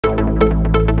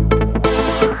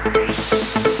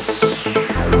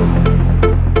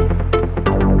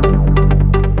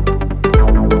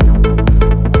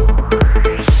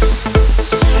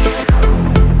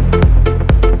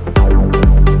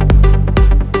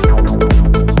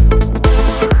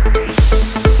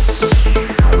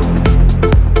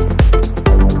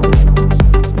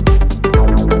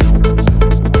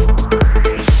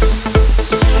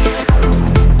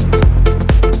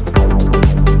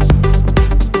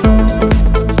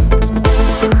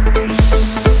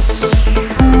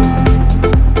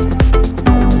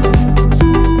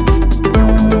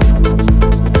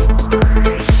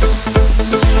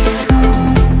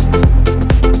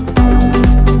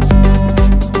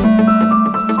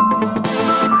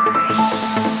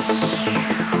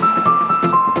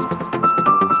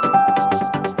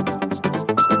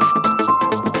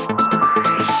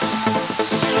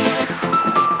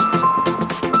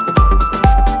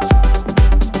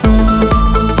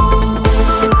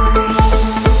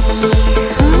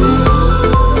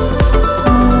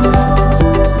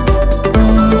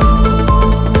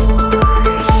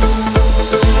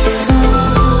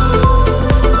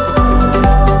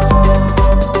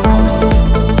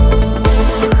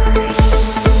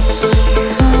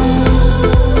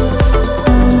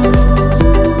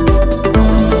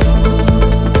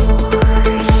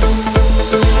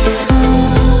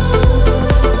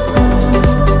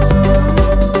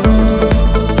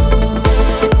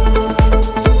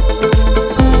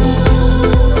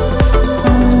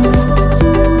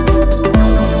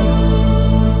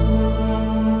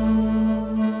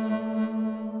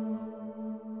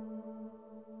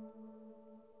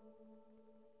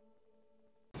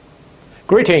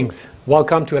Greetings!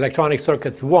 Welcome to Electronic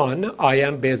Circuits 1. I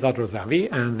am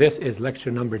Razavi and this is lecture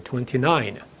number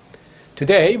 29.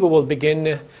 Today we will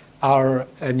begin our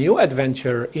new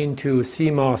adventure into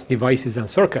CMOS devices and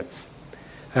circuits,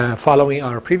 following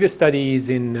our previous studies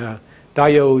in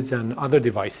diodes and other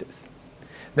devices.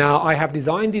 Now I have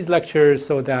designed these lectures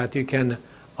so that you can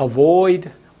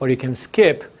avoid or you can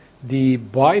skip the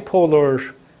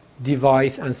bipolar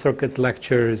device and circuits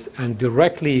lectures and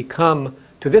directly come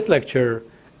to this lecture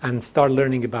and start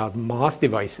learning about MOS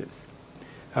devices.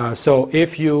 So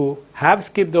if you have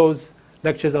skipped those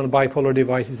lectures on bipolar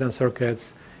devices and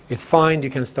circuits, it's fine.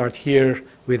 You can start here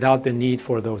without the need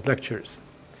for those lectures.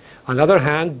 On the other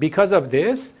hand, because of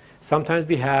this, sometimes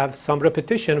we have some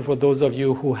repetition for those of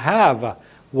you who have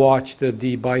watched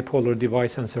the bipolar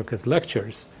device and circuits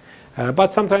lectures.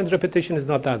 But sometimes repetition is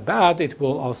not that bad. It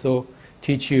will also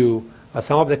teach you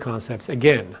some of the concepts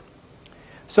again.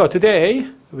 So today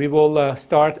we will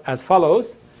start as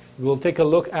follows. We will take a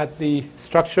look at the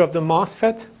structure of the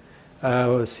MOSFET,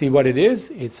 see what it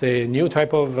is. It's a new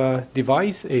type of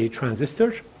device, a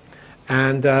transistor.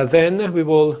 And then we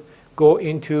will go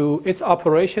into its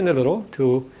operation a little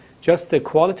to just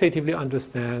qualitatively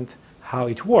understand how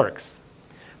it works.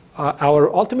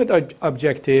 Our ultimate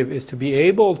objective is to be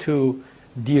able to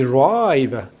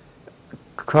derive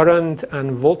current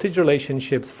and voltage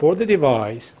relationships for the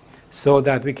device so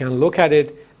that we can look at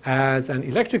it as an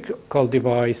electrical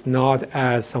device, not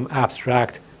as some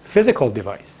abstract physical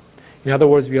device. In other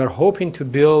words, we are hoping to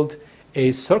build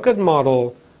a circuit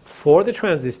model for the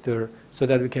transistor so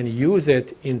that we can use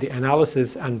it in the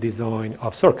analysis and design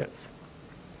of circuits.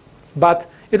 But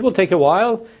it will take a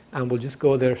while, and we'll just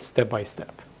go there step by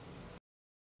step.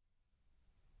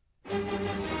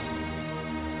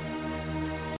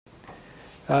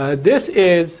 This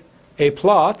is a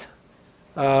plot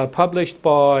published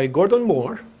by Gordon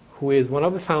Moore, who is one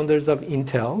of the founders of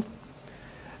Intel,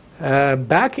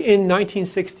 back in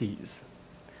 1960s.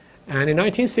 And in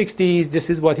 1960s, this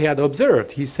is what he had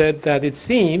observed. He said that it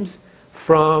seems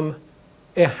from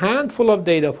a handful of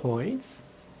data points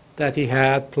that he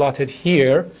had plotted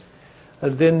here,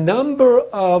 the number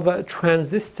of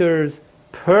transistors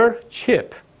per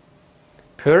chip,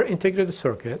 per integrated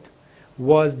circuit,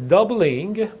 was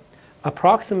doubling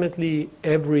approximately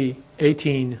every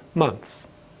 18 months,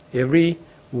 every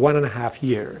 1.5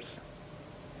 years.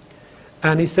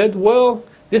 And he said, well,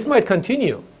 this might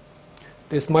continue.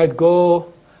 This might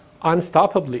go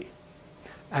unstoppably.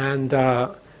 And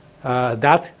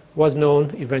that was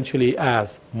known eventually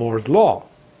as Moore's Law.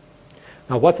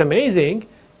 Now what's amazing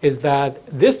is that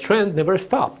this trend never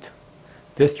stopped.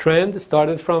 This trend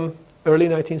started from early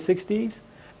 1960s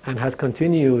and has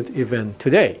continued even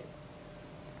today.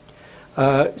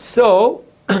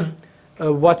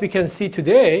 What we can see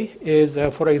today is,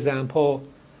 for example,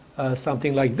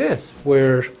 something like this,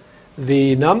 where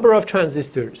the number of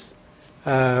transistors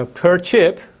per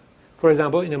chip, for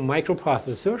example, in a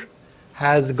microprocessor,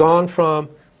 has gone from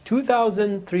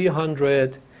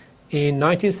 2,300 in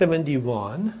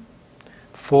 1971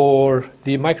 for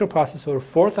the microprocessor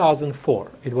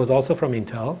 4004. It was also from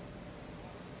Intel,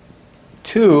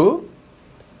 to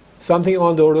something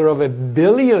on the order of 1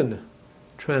 billion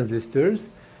transistors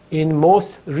in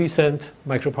most recent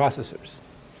microprocessors.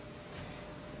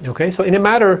 Okay, so in a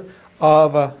matter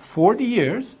of 40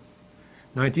 years,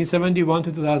 1971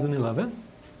 to 2011,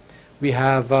 we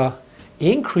have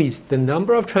increased the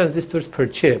number of transistors per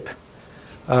chip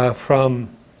from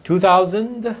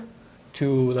 2,000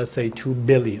 to, let's say, 2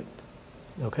 billion.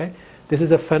 Okay, this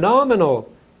is a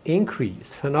phenomenal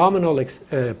increase, phenomenal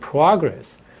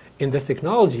progress in this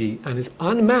technology, and is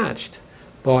unmatched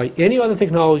by any other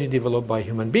technology developed by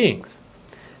human beings.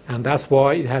 And that's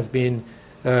why it has been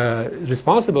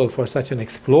responsible for such an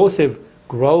explosive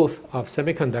growth of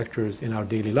semiconductors in our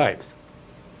daily lives.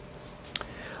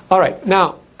 All right,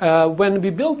 now when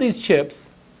we build these chips,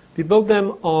 we build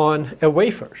them on a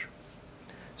wafer.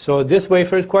 So this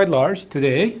wafer is quite large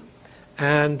today,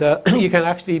 and you can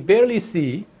actually barely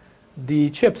see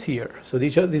the chips here. So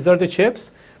these are the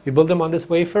chips. We build them on this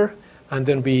wafer, and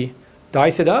then we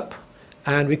dice it up,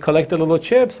 and we collect the little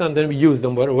chips, and then we use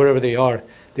them wherever they are.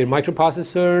 They're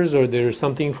microprocessors, or they're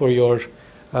something for your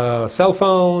cell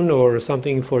phone, or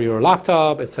something for your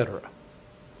laptop, etc.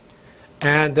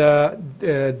 And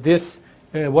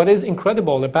what is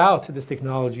incredible about this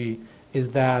technology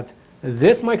is that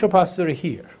this microprocessor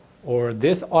here, or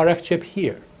this RF chip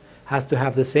here, has to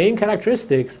have the same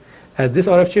characteristics as this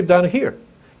RF chip down here,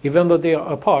 even though they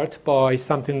are apart by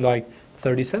something like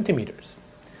 30 centimeters.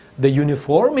 The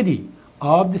uniformity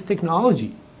of this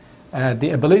technology the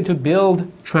ability to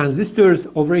build transistors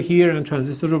over here and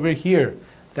transistors over here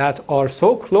that are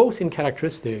so close in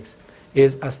characteristics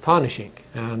is astonishing.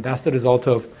 And that's the result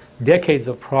of decades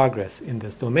of progress in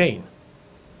this domain.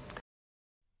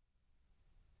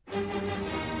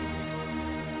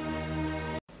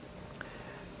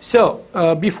 So,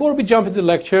 before we jump into the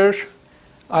lecture,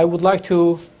 I would like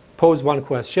to pose one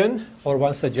question or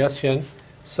one suggestion.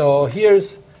 So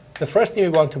here's the first thing we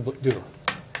want to do.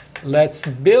 Let's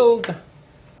build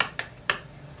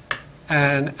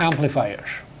an amplifier.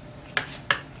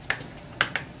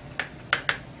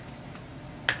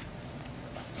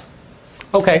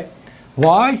 Okay,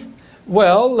 why?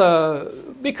 Well,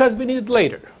 because we need it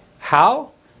later.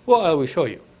 How? Well, I will show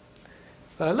you.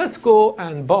 Let's go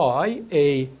and buy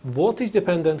a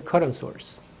voltage-dependent current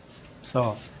source.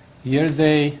 So here's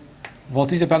a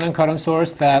voltage-dependent current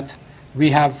source that we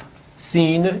have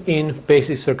seen in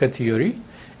basic circuit theory.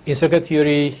 In circuit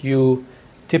theory, you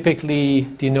typically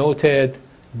denoted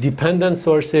dependent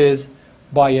sources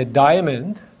by a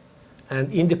diamond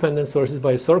and independent sources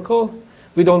by a circle.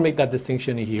 We don't make that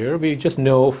distinction here. We just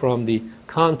know from the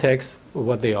context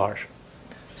what they are.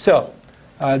 So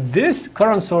this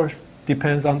current source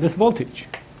depends on this voltage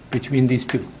between these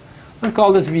two. Let's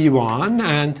call this V1,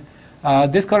 and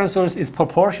this current source is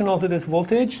proportional to this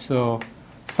voltage, so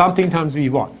something times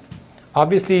V1.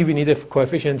 Obviously, we need a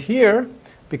coefficient here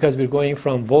because we're going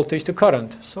from voltage to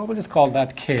current, so we'll just call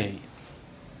that K.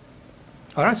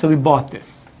 All right, so we bought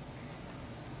this.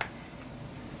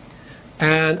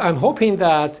 And I'm hoping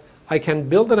that I can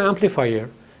build an amplifier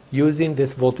using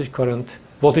this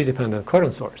voltage-dependent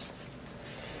current source.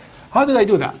 How did I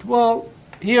do that? Well,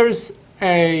 here's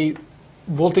a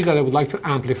voltage that I would like to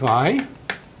amplify.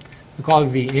 We call it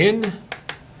V in.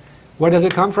 Where does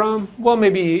it come from? Well,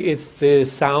 maybe it's the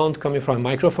sound coming from a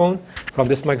microphone, from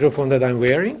this microphone that I'm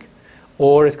wearing,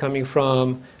 or it's coming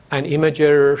from an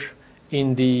imager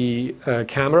in the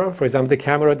camera. For example, the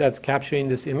camera that's capturing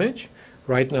this image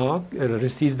right now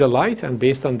receives the light, and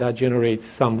based on that generates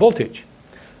some voltage.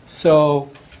 So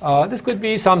this could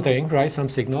be something, right, some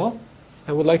signal.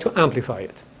 I would like to amplify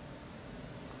it.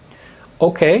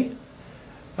 Okay,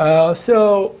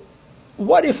 so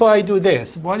what if I do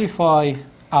this? What if I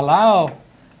allow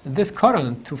this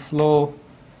current to flow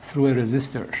through a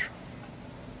resistor?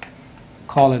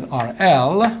 Call it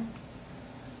RL,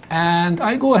 and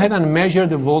I go ahead and measure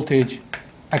the voltage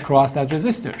across that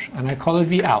resistor, and I call it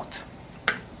V out.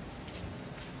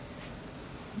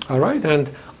 All right,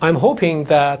 and I'm hoping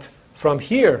that from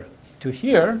here to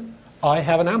here, I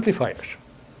have an amplifier.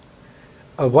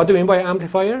 What do we mean by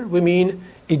amplifier? We mean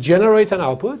it generates an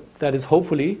output that is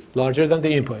hopefully larger than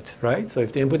the input, right? So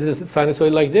if the input is a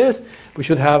sinusoid like this, we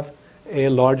should have a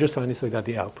larger sinusoid at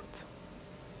the output.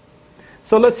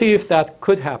 So let's see if that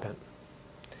could happen.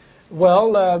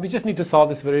 Well, we just need to solve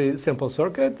this very simple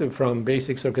circuit from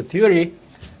basic circuit theory.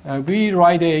 We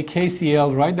write a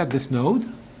KCL right at this node,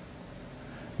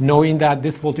 knowing that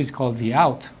this voltage is called V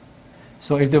out.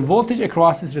 So if the voltage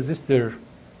across this resistor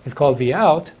is called V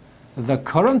out, the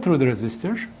current through the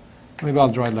resistor, maybe I'll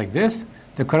draw it like this,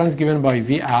 the current is given by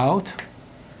V out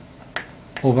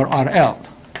over RL.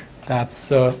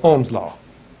 That's Ohm's law.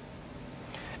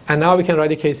 And now we can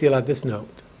write a KCL at this node.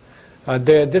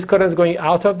 This current is going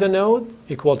out of the node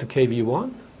equal to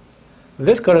KV1.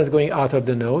 This current is going out of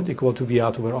the node equal to V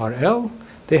out over RL.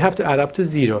 They have to add up to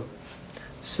 0.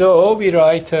 So we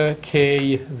write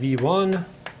KV1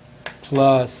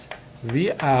 plus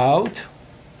V out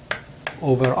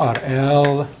over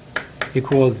RL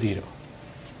equals 0.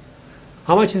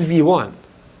 How much is V1?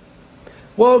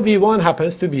 Well, V1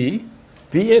 happens to be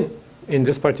V in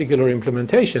this particular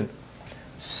implementation.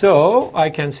 So I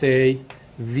can say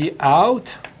V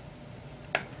out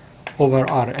over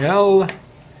RL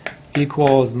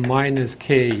equals minus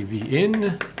K V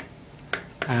in,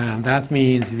 and that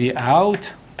means V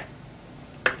out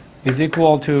is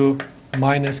equal to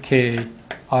minus K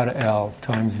RL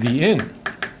times V in.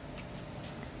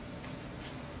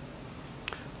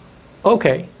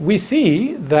 Okay, we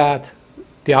see that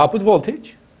the output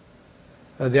voltage,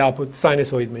 the output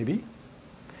sinusoid maybe,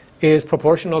 is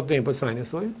proportional to the input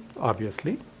sinusoid,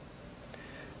 obviously.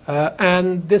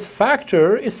 And this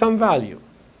factor is some value.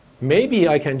 Maybe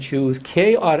I can choose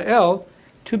KRL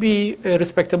to be a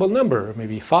respectable number,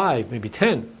 maybe 5, maybe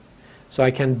 10. So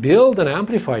I can build an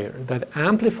amplifier that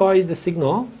amplifies the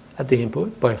signal at the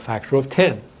input by a factor of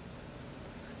 10.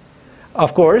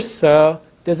 Of course,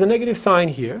 there's a negative sign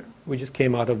here, which just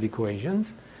came out of the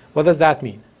equations. What does that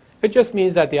mean? It just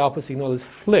means that the output signal is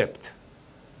flipped,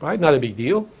 right? Not a big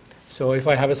deal. So if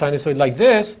I have a sinusoid like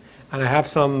this, and I have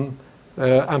some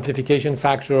amplification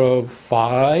factor of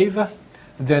 5,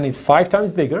 then it's 5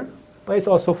 times bigger, but it's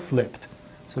also flipped.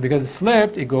 So because it's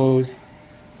flipped, it goes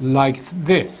like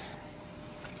this.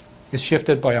 It's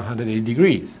shifted by 180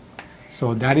 degrees.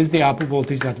 So that is the output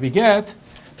voltage that we get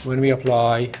when we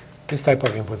apply this type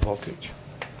of input voltage.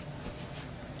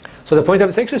 So the point of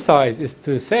this exercise is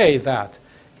to say that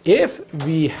if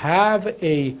we have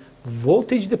a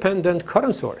voltage-dependent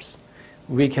current source,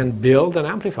 we can build an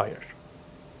amplifier.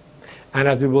 And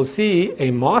as we will see,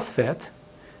 a MOSFET,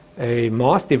 a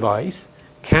MOS device,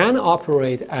 can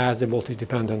operate as a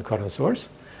voltage-dependent current source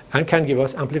and can give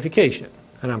us amplification.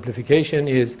 And amplification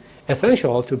is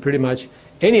essential to pretty much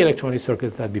any electronic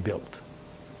circuits that we build.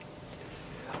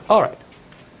 All right,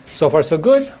 so far so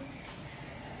good.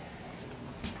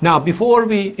 Now, before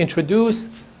we introduce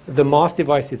the MOS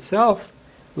device itself,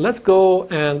 let's go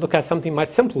and look at something much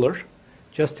simpler,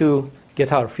 just to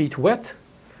get our feet wet,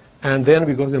 and then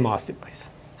we go to the MOS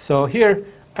device. So here,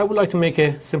 I would like to make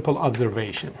a simple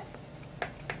observation.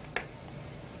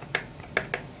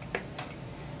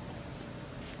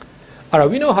 All right,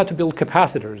 we know how to build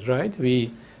capacitors, right?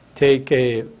 We take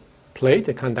a plate,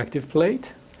 a conductive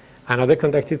plate, another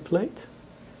conductive plate,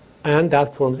 and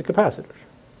that forms a capacitor.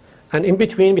 And in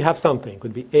between, we have something. It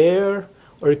could be air,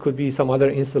 or it could be some other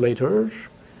insulators.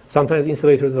 Sometimes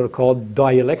insulators are called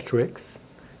dielectrics.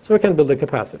 So we can build a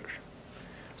capacitor.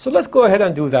 So let's go ahead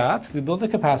and do that. We build a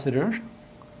capacitor.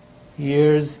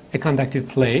 Here's a conductive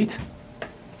plate.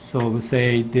 So we'll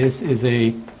say this is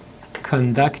a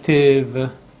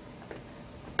conductive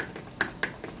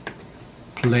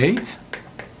plate,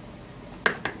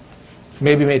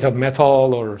 maybe made of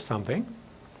metal or something.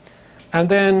 And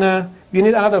then we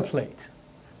need another plate.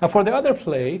 Now for the other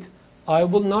plate, I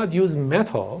will not use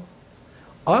metal.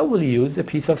 I will use a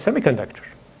piece of semiconductor,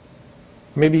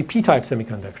 maybe p-type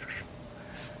semiconductor.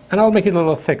 And I'll make it a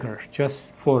little thicker,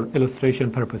 just for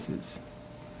illustration purposes.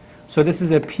 So this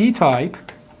is a p-type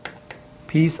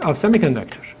piece of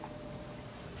semiconductor.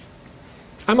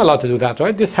 I'm allowed to do that,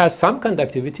 right? This has some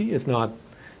conductivity. It's not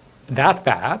that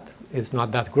bad. It's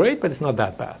not that great, but it's not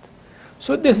that bad.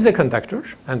 So this is a conductor,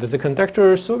 and there's a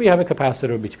conductor, so we have a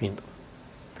capacitor between them.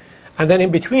 And then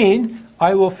in between,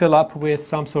 I will fill up with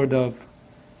some sort of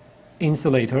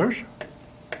insulator.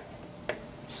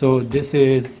 So this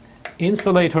is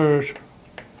insulator,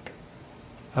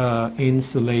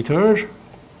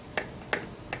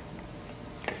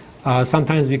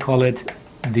 sometimes we call it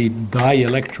the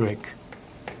dielectric.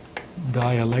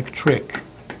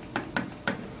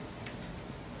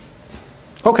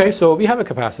 Okay, so we have a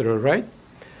capacitor, right?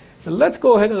 Let's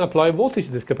go ahead and apply voltage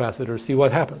to this capacitor, see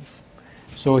what happens.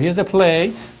 So here's a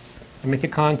plate. I make a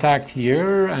contact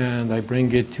here, and I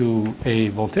bring it to a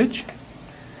voltage.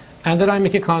 And then I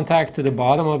make a contact to the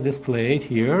bottom of this plate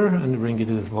here, and bring it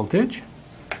to this voltage.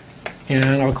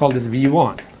 And I'll call this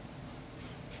V1.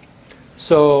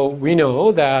 So we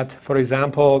know that, for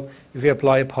example, if we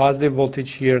apply a positive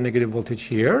voltage here, negative voltage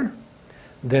here,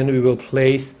 then we will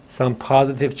place some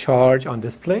positive charge on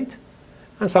this plate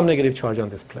and some negative charge on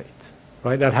this plate,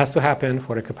 right? That has to happen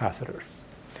for a capacitor.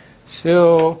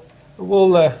 So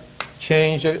we'll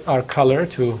change our color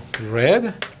to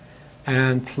red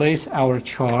and place our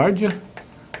charge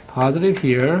positive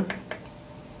here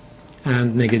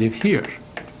and negative here.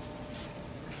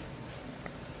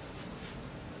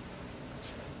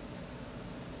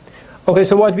 Okay,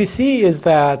 so what we see is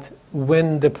that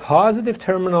when the positive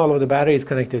terminal of the battery is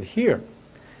connected here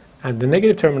and the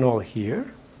negative terminal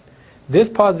here, this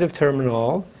positive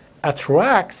terminal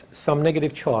attracts some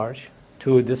negative charge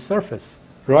to this surface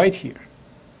right here.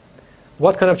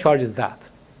 What kind of charge is that?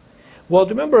 Well,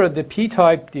 remember the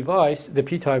p-type device, the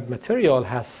p-type material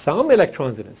has some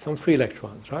electrons in it, some free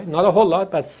electrons, right? Not a whole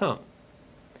lot, but some.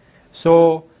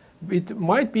 So it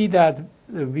might be that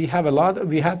we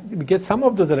get some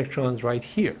of those electrons right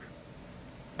here.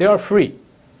 They are free.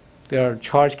 They are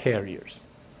charge carriers.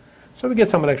 So we get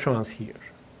some electrons here.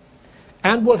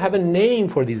 And we'll have a name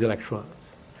for these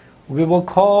electrons. We will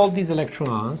call these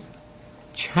electrons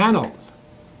channel,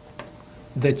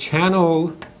 the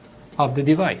channel of the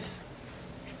device.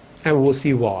 And we'll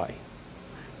see why.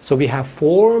 So we have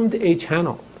formed a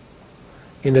channel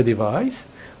in the device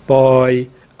by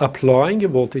applying a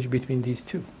voltage between these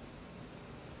two.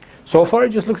 So far, it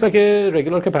just looks like a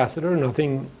regular capacitor,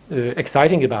 nothing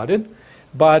exciting about it.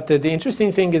 But the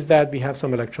interesting thing is that we have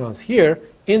some electrons here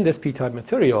in this p-type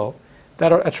material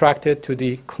that are attracted to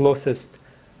the closest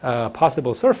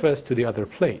possible surface to the other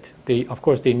plate. Of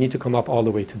course, they need to come up all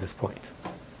the way to this point.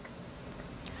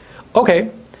 Okay,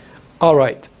 all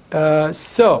right.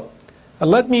 So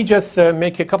let me just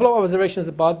make a couple of observations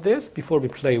about this before we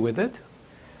play with it.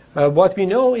 What we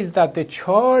know is that the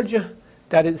charge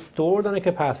that is stored on a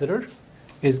capacitor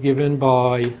is given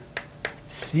by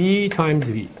C times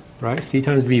V, right? C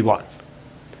times V1.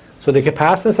 So the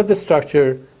capacitance of the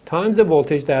structure times the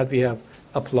voltage that we have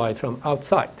applied from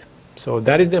outside. So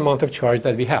that is the amount of charge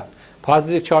that we have.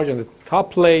 Positive charge on the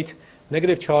top plate,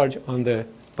 negative charge on the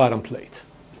bottom plate.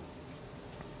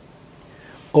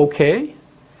 Okay.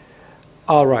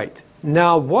 All right.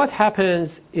 Now what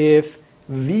happens if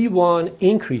V1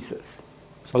 increases?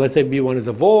 So let's say V1 is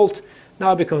a volt.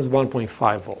 Now it becomes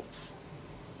 1.5 volts.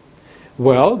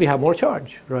 Well, we have more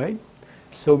charge, right?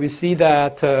 So we see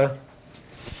that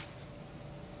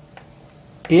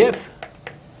if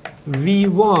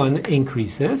V1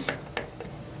 increases,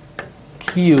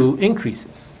 Q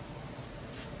increases.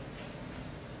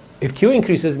 If Q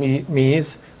increases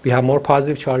means we have more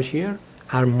positive charge here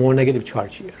and more negative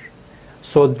charge here.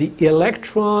 So the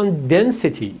electron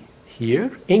density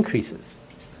here increases.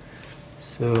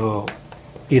 So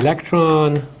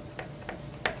electron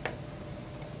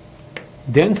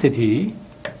density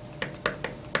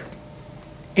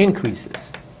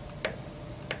increases.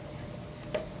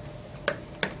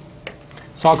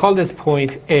 So I'll call this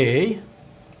point A.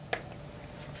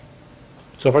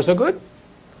 So far so good?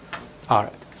 All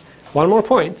right. One more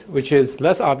point, which is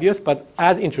less obvious but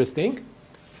as interesting.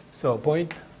 So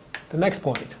the next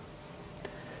point.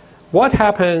 What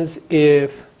happens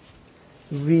if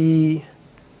we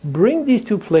bring these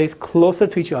two plates closer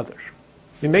to each other?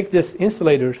 We make this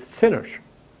insulator thinner.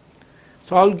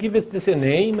 So I'll give this a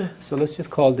name. So let's just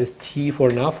call this T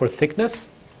for now, for thickness.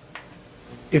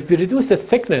 If we reduce the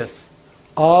thickness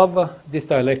of this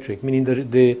dielectric, meaning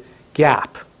the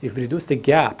gap, if we reduce the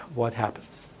gap, what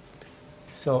happens?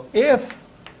 So if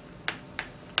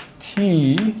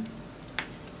T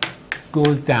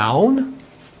goes down,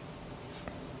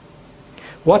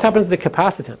 what happens to the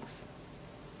capacitance?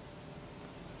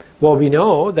 Well, we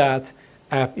know that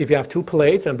if you have two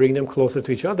plates and bring them closer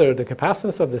to each other, the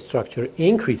capacitance of the structure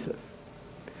increases.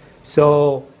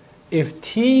 So if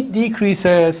T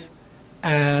decreases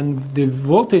and the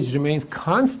voltage remains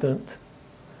constant,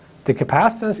 the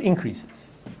capacitance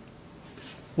increases.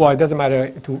 Well, it doesn't matter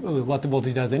what the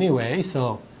voltage does anyway,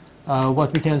 so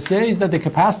what we can say is that the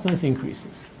capacitance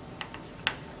increases.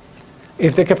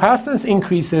 If the capacitance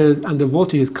increases and the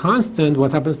voltage is constant,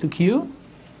 what happens to Q?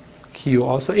 Q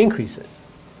also increases.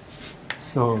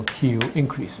 So Q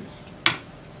increases.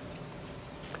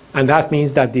 And that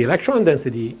means that the electron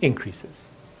density increases.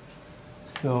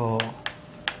 So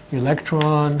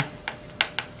electron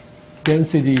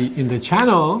density in the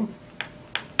channel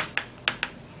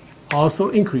also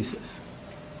increases.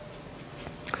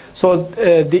 So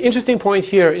the interesting point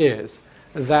here is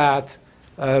that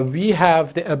we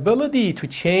have the ability to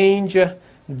change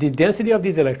the density of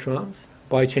these electrons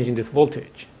by changing this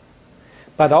voltage.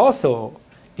 But also,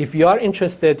 if we are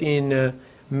interested in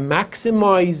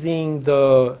maximizing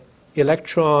the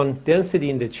electron density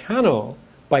in the channel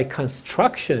by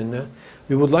construction,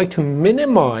 we would like to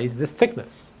minimize this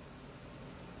thickness.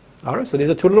 All right, so these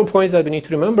are two little points that we need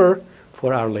to remember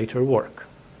for our later work.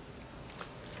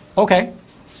 Okay,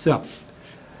 so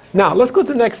now let's go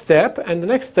to the next step. And the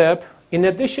next step, in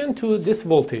addition to this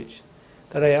voltage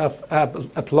that I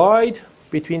have applied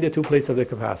between the two plates of the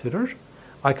capacitor,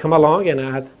 I come along and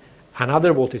add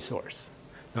another voltage source.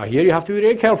 Now here you have to be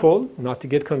very careful not to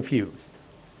get confused.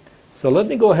 So let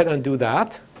me go ahead and do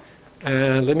that.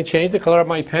 And let me change the color of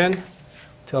my pen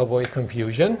to avoid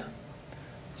confusion.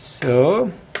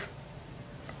 So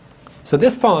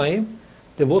this time,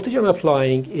 the voltage I'm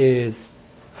applying is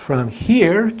from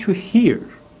here to here.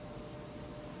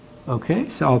 Okay,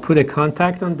 so I'll put a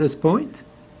contact on this point,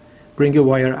 bring a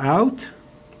wire out,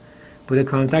 put a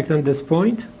contact on this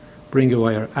point, bring a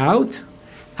wire out,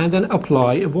 and then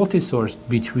apply a voltage source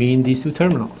between these two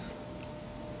terminals.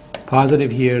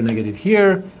 Positive here, negative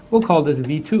here. We'll call this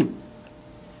V2.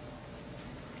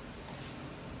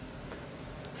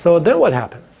 So then what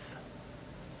happens?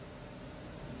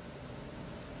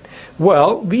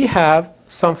 Well, we have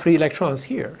some free electrons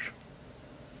here.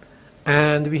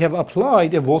 And we have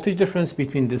applied a voltage difference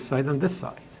between this side and this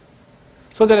side.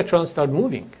 So the electrons start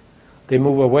moving. They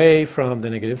move away from the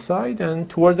negative side and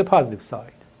towards the positive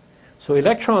side. So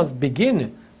electrons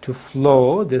begin to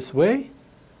flow this way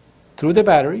through the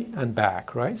battery and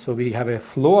back, right? So we have a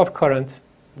flow of current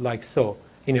like so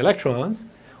in electrons,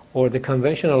 or the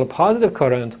conventional positive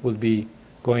current will be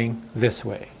going this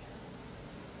way.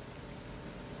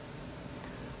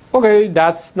 Okay,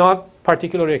 that's not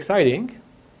particularly exciting,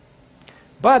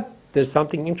 but there's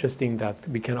something interesting that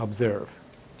we can observe.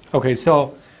 Okay,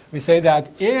 so we say that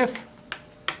if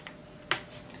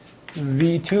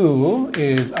V2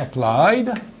 is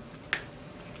applied,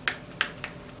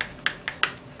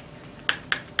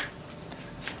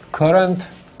 current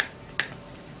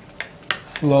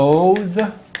flows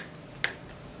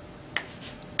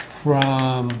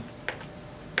from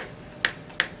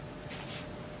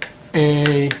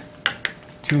A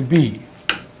to B.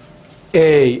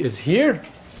 A is here,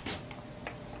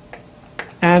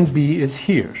 and B is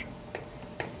here.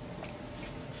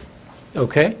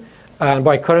 Okay? And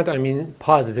by current, I mean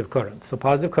positive current. So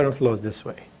positive current flows this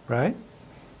way, right?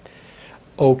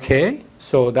 Okay,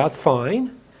 so that's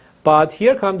fine. But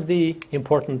here comes the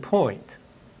important point.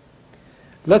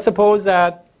 Let's suppose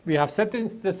that we have set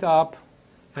this up,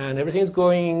 and everything's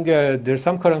going, there's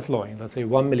some current flowing, let's say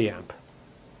 1 milliamp.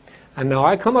 And now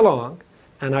I come along,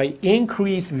 and I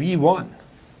increase V1.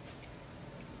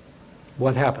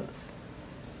 What happens?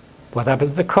 What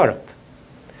happens to the current?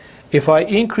 If I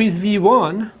increase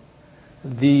V1,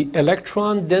 the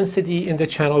electron density in the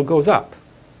channel goes up.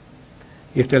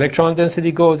 If the electron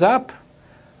density goes up,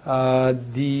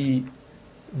 we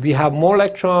have more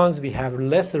electrons, we have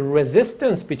less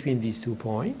resistance between these 2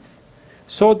 points,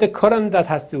 so the current that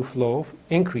has to flow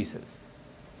increases.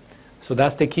 So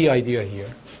that's the key idea here.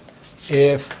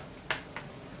 If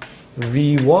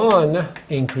V1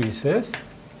 increases,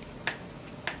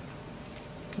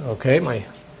 okay, my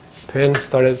pen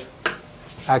started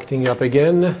acting up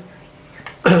again.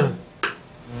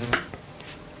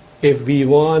 If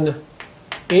V1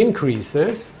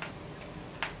 increases,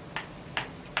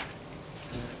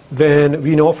 then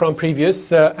we know from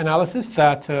previous analysis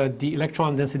that the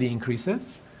electron density increases.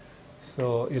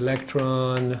 So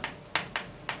electron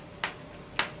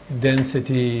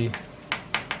density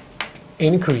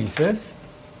increases,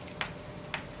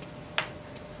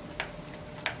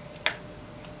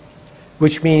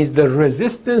 which means the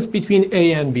resistance between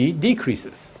A and B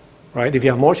decreases, right? If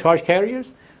you have more charge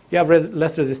carriers, you have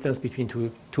less resistance between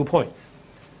two points.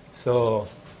 So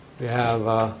we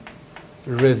have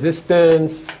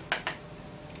resistance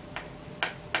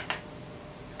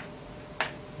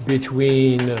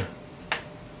between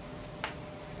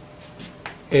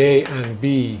A and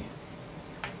B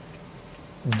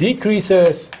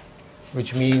decreases,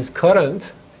 which means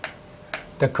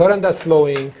the current that's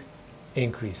flowing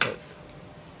increases.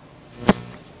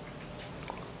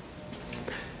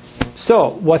 So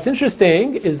what's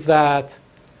interesting is that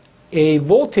a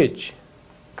voltage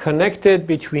connected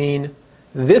between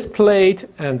this plate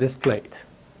and this plate,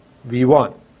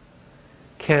 V1,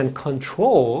 can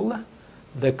control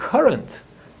the current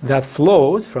that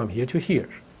flows from here to here,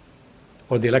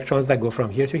 or the electrons that go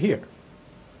from here to here.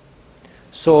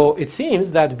 So it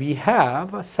seems that we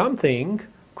have something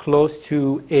close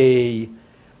to a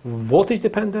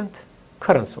voltage-dependent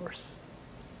current source,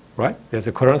 right? There's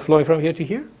a current flowing from here to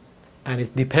here, and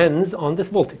it depends on this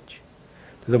voltage.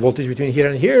 There's a voltage between here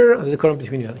and here, and there's a current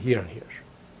between here and here.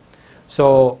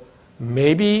 So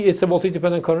maybe it's a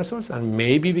voltage-dependent current source, and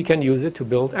maybe we can use it to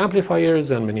build amplifiers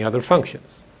and many other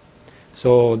functions.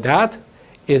 So that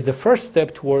is the first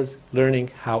step towards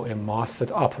learning how a MOSFET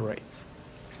operates.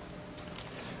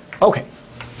 Okay,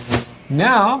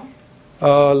 now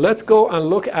let's go and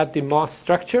look at the MOS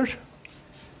structure.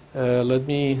 Let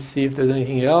me see if there's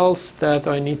anything else that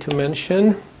I need to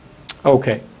mention.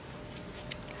 Okay.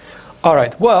 All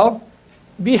right, well,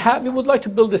 we would like to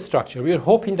build this structure. We are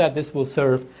hoping that this will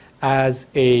serve as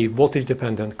a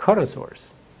voltage-dependent current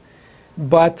source.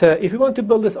 But if we want to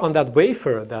build this on that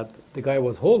wafer that the guy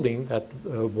was holding, that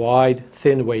wide,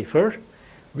 thin wafer,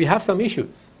 we have some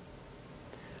issues.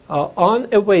 On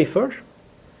a wafer,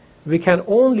 we can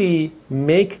only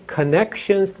make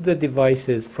connections to the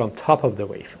devices from top of the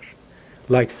wafer,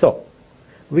 like so.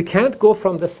 We can't go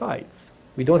from the sides.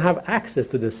 We don't have access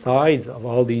to the sides of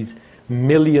all these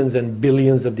millions and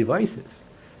billions of devices.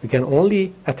 We can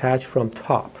only attach from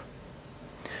top.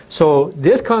 So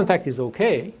this contact is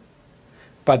okay,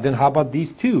 but then how about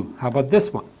these two? How about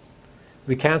this one?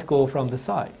 We can't go from the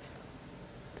sides.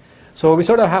 So we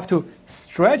sort of have to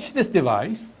stretch this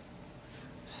device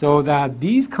so that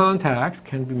these contacts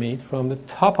can be made from the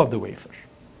top of the wafer.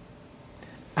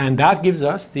 And that gives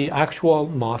us the actual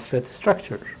MOSFET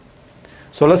structure.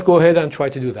 So let's go ahead and try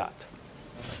to do that.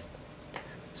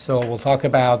 So we'll talk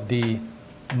about the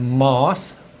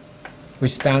MOS,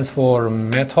 which stands for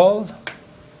metal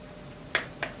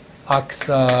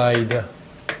oxide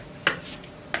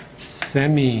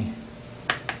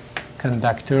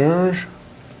semiconductor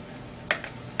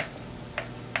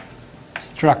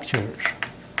structure.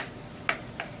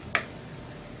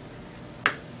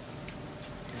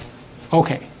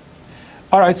 Okay.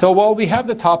 All right, so we have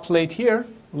the top plate here.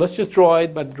 Let's just draw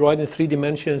it, but draw it in 3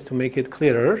 dimensions to make it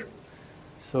clearer.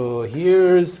 So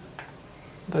here's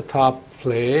the top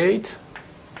plate.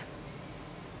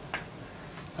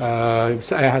 It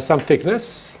has some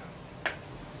thickness.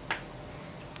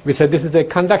 We said this is a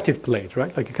conductive plate,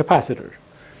 right? Like a capacitor.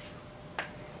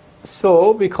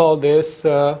 So we call this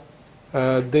the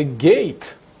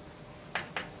gate.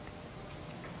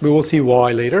 We will see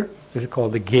why later. This is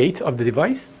called the gate of the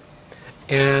device.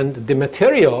 And the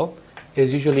material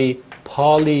is usually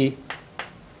polysilicon.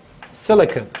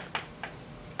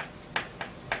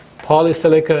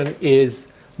 Polysilicon is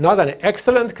not an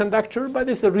excellent conductor, but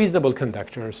it's a reasonable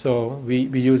conductor. So we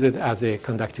use it as a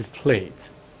conductive plate.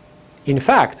 In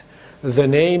fact, the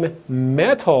name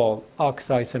metal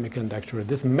oxide semiconductor,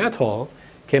 this metal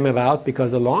came about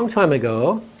because a long time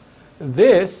ago,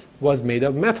 this was made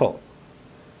of metal.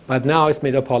 But now it's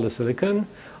made of polysilicon,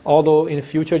 although in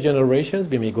future generations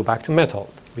we may go back to metal.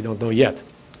 We don't know yet,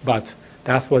 but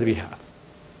that's what we have.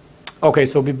 Okay,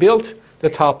 so we built the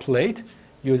top plate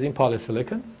using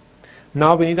polysilicon.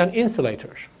 Now we need an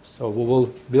insulator. So we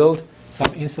will build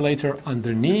some insulator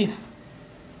underneath.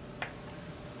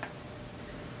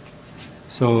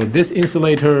 So this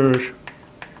insulator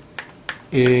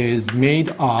is made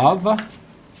of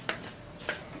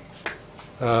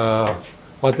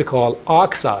what we call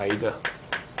oxide.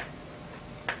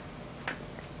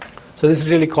 So this is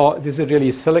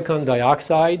really silicon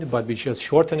dioxide, but we just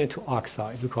shorten it to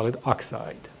oxide. We call it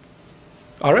oxide.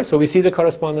 All right, so we see the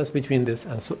correspondence between this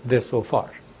and this so far.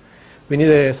 We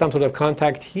need some sort of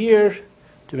contact here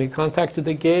to make contact to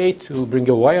the gate, to bring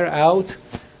a wire out.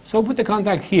 So put the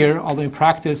contact here, although in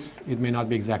practice it may not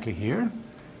be exactly here,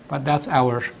 but that's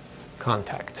our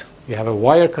contact. We have a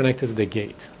wire connected to the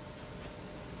gate.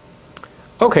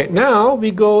 Okay, now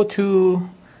we go to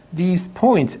these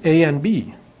points A and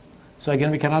B. So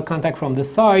again, we cannot contact from the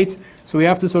sides, so we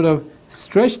have to sort of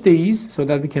stretch these so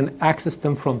that we can access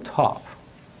them from top.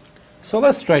 So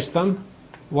let's stretch them.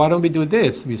 Why don't we do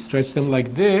this? We stretch them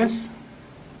like this.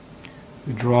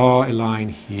 We draw a line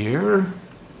here.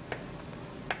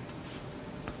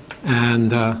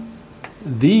 And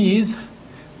these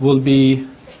will be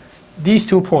these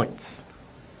 2 points.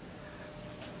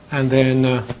 And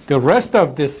then the rest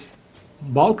of this,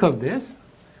 bulk of this,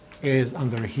 is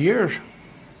under here.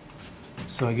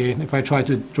 So again, if I try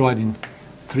to draw it in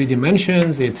 3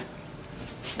 dimensions, it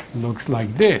looks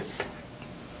like this.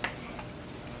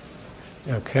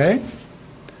 Okay.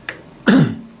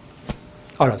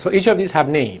 All right, so each of these have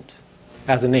names,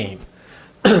 has a name.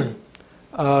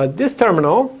 This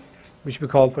terminal, which we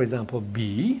call, for example,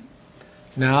 B,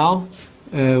 now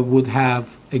would have,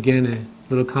 again, a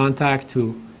little contact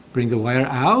to bring the wire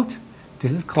out.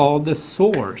 This is called the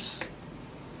source.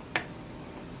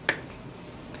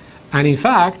 And in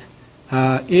fact,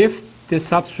 if this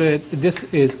substrate, this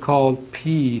is called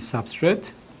P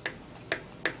substrate.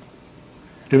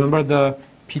 Remember the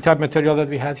P-type material that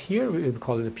we had here? We would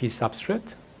call it a P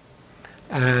substrate.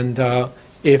 And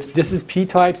if this is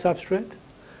P-type substrate,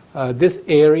 this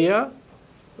area,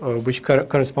 which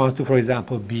corresponds to, for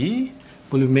example, B,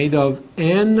 will be made of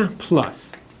N+,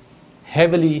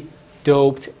 heavily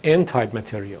doped N-type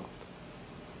material.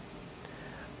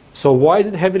 So why is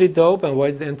it heavily doped and why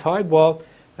is it N-type? Well,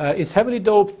 it's heavily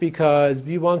doped because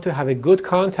we want to have a good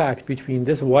contact between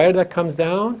this wire that comes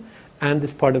down and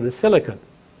this part of the silicon.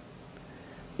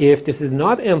 If this is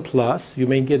not N+, you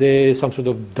may get some sort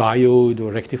of diode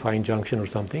or rectifying junction or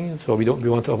something. So we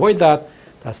want to avoid that.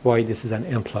 That's why this is an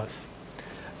N+.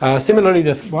 Similarly,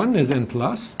 this one is N+.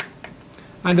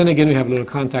 And then again, we have a little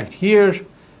contact here.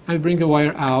 And we bring a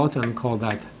wire out and call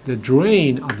that the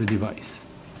drain of the device.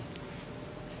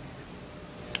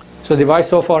 So the device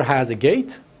so far has a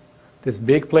gate, this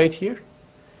big plate here,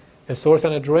 a source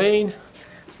and a drain,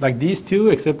 like these two,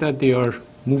 except that they are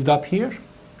moved up here.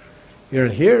 Here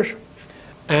and here.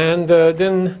 And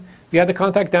then we have the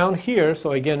contact down here.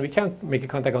 So again, we can't make a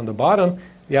contact on the bottom.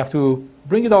 We have to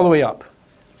bring it all the way up.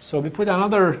 So we put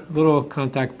another little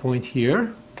contact point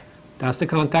here. That's the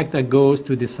contact that goes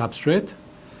to the substrate.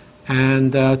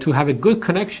 And to have a good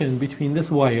connection between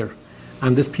this wire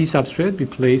and this P substrate, we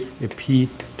place a P+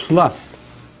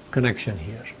 connection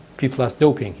here, P+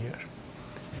 doping here.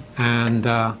 And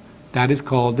that is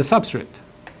called the substrate.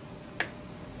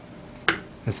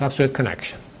 A substrate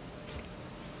connection.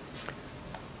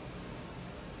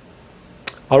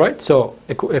 All right, so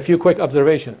a few quick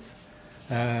observations.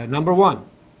 Number one,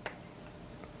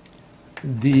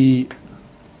 the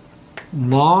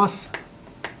MOSFET,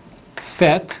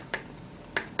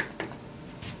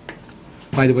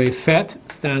 by the way, FET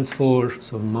stands for,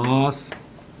 so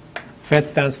MOSFET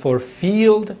stands for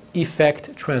field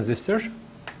effect transistor.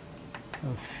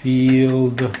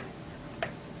 Field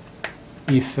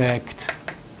effect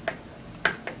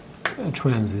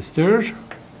transistor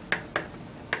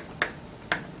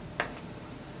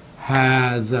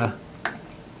has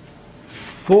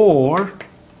 4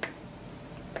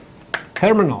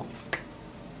 terminals,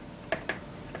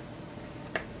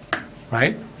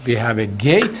 right? We have a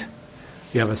gate,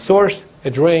 we have a source, a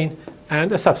drain,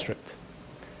 and a substrate.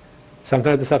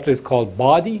 Sometimes the substrate is called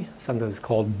body, sometimes it's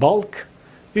called bulk.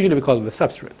 Usually we call it the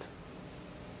substrate.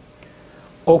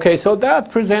 Okay, so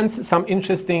that presents some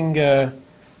interesting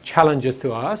challenges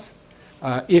to us.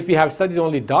 If we have studied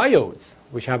only diodes,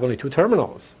 which have only 2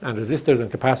 terminals, and resistors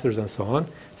and capacitors and so on,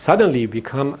 suddenly we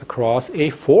come across a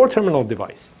 4-terminal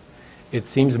device. It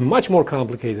seems much more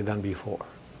complicated than before.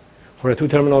 For a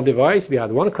 2-terminal device, we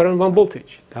had 1 current, 1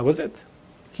 voltage. That was it.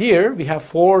 Here, we have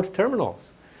 4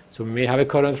 terminals. So we may have a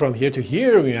current from here to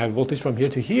here, we have voltage from here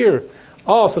to here,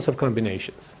 all sorts of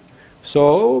combinations.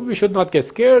 So we should not get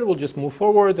scared, we'll just move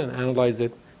forward and analyze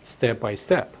it step by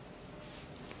step.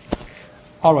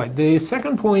 All right, the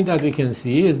second point that we can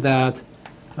see is that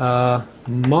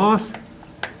MOS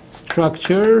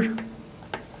structure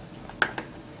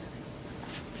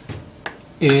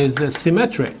is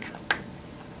symmetric.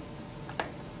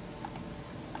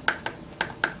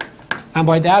 And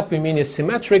by that we mean it's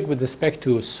symmetric with respect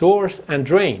to source and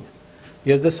drain.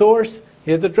 Here's the source,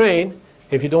 here's the drain.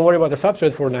 If you don't worry about the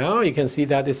substrate for now, you can see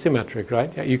that it's symmetric,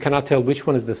 right? You cannot tell which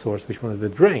one is the source, which one is the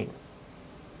drain.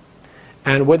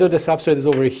 And whether the substrate is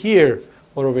over here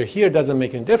or over here doesn't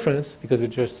make any difference, because we're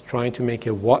just trying to make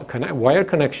a wire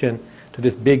connection to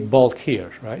this big bulk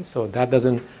here, right? So that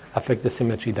doesn't affect the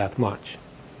symmetry that much.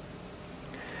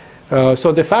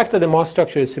 So the fact that the MOS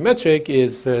structure is symmetric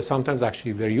is sometimes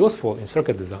actually very useful in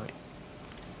circuit design.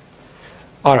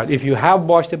 All right, if you have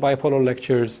watched the bipolar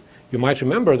lectures, you might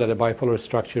remember that a bipolar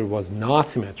structure was not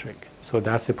symmetric. So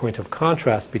that's a point of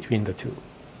contrast between the two.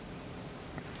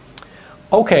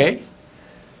 Okay.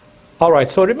 All right,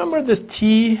 so remember this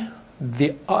T,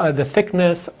 the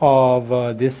thickness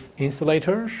of this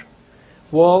insulator?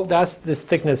 Well, that's this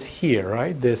thickness here,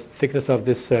 right? This thickness of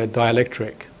this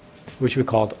dielectric, which we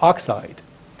called oxide.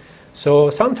 So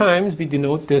sometimes we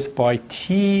denote this by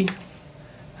T,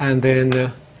 and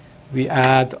then we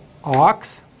add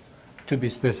ox to be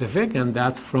specific, and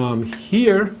that's from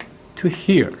here to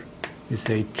here. We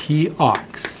say T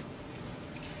ox.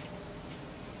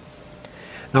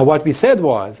 Now what we said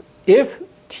was, if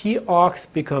T ox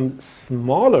becomes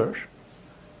smaller,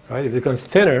 right, if it becomes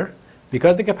thinner,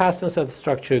 because the capacitance of the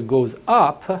structure goes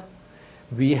up,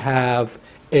 we have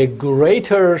a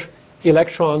greater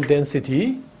electron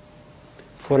density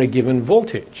for a given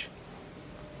voltage,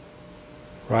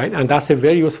 right? And that's a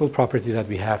very useful property that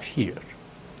we have here.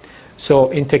 So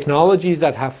in technologies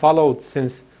that have followed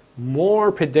since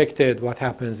Moore predicted what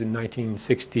happens in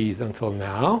 1960s until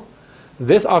now,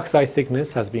 this oxide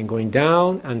thickness has been going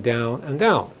down and down and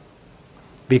down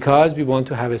because we want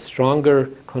to have a stronger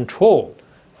control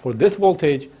for this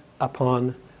voltage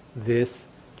upon this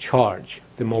charge,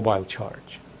 the mobile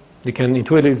charge. You can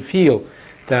intuitively feel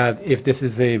that if this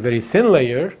is a very thin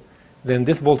layer, then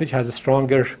this voltage has a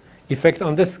stronger effect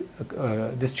on this,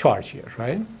 this charge here,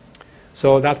 right?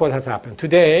 So that's what has happened.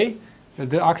 Today,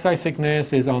 the oxide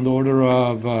thickness is on the order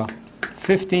of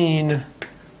 15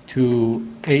 to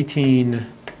 18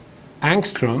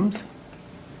 angstroms,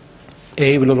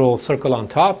 A with a little circle on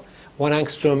top. 1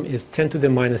 angstrom is 10 to the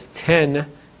minus 10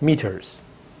 meters.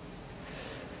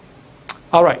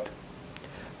 All right.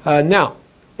 Now,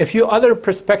 a few other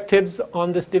perspectives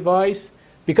on this device.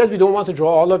 Because we don't want to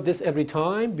draw all of this every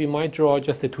time, we might draw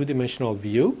just a 2-dimensional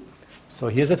view. So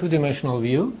here's a 2-dimensional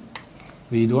view.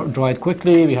 We draw it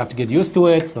quickly. We have to get used to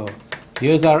it. So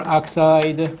here's our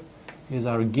oxide. Here's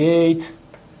our gate.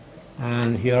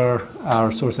 And here are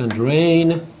our source and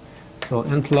drain. So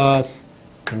N plus,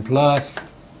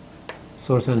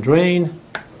 source and drain.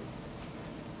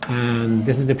 And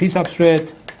this is the P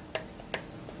substrate.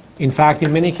 In fact,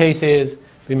 in many cases,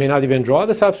 we may not even draw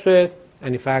the substrate.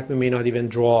 And in fact, we may not even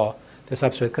draw the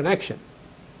substrate connection.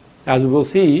 As we will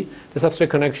see, the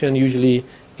substrate connection usually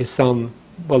is some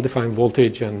well-defined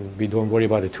voltage, and we don't worry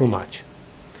about it too much.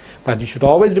 But you should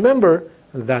always remember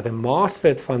that a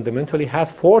MOSFET fundamentally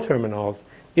has 4 terminals,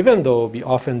 even though we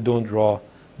often don't draw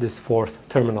this 4th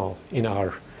terminal in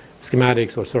our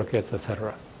schematics or circuits,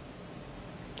 etc.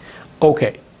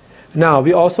 Okay. Now,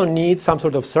 we also need some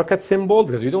sort of circuit symbol,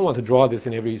 because we don't want to draw this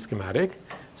in every schematic.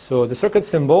 So the circuit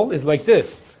symbol is like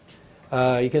this.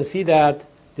 You can see that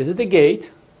this is the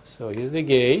gate. So here's the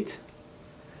gate.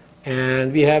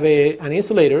 And we have an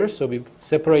insulator, so we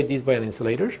separate these by an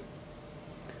insulator.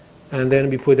 And then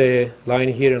we put a line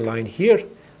here and line here,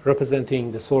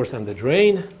 representing the source and the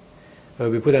drain.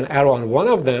 we put an arrow on one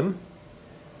of them,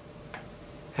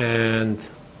 and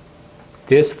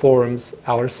this forms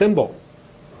our symbol.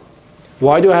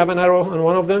 Why do I have an arrow on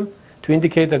one of them? To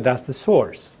indicate that that's the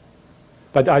source.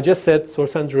 But I just said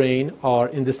source and drain are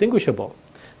indistinguishable.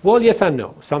 Well, yes and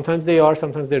no. Sometimes they are,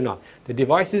 sometimes they're not. The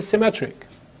device is symmetric,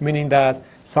 meaning that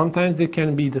sometimes it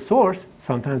can be the source,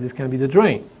 sometimes it can be the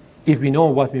drain, if we know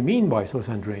what we mean by source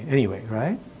and drain anyway,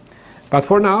 right? But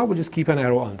for now, we'll just keep an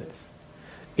arrow on this.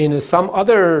 In some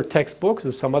other textbooks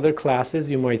or some other classes,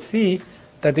 you might see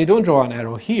that they don't draw an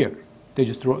arrow here. They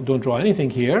just don't draw anything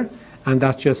here, and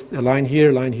that's just a line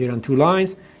here, and two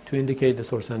lines to indicate the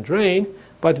source and drain.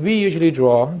 But we usually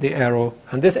draw the arrow,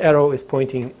 and this arrow is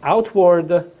pointing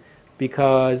outward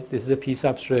because this is a P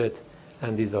substrate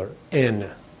and these are N.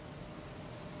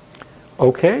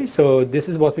 Okay, so this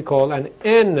is what we call an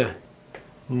N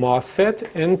MOSFET,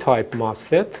 N-type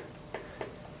MOSFET.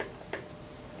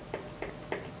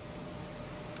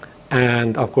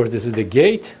 And of course this is the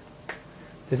gate,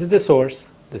 this is the source,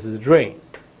 this is the drain.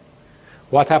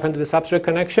 What happened to the substrate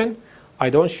connection? I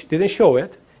didn't show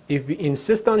it. If we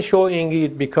insist on showing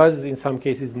it because in some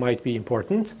cases it might be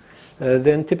important,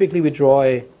 then typically we draw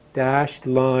a dashed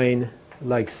line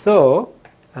like so,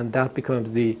 and that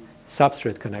becomes the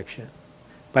substrate connection.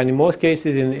 But in most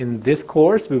cases in this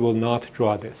course we will not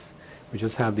draw this. We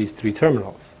just have these three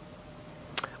terminals.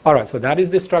 Alright, so that is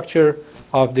the structure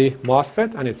of the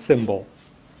MOSFET and its symbol.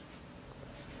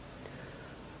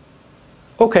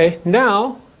 Okay,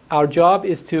 now our job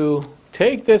is to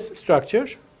take this structure,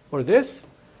 or this,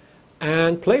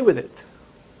 and play with it.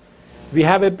 We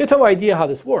have a bit of idea how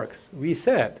this works. We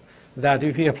said that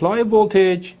if we apply a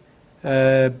voltage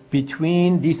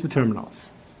between these two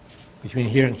terminals, between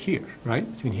here and here,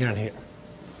 right? Between here and here,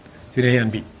 between A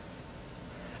and B.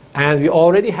 And we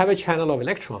already have a channel of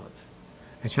electrons.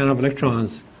 A channel of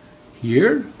electrons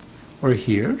here or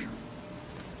here.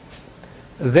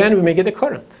 Then we may get a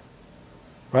current,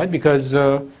 right? Because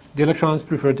the electrons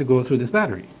prefer to go through this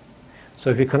battery. So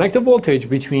if we connect a voltage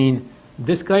between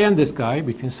this guy and this guy,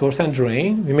 between source and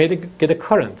drain, we may get a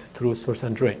current through source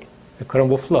and drain. The current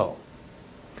will flow.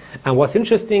 And what's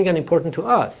interesting and important to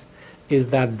us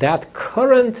is that that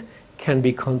current can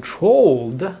be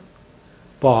controlled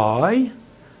by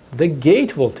the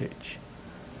gate voltage,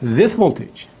 this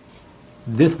voltage,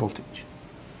 this voltage.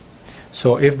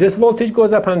 So if this voltage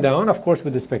goes up and down, of course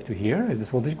with respect to here, if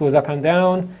this voltage goes up and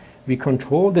down, we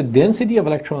control the density of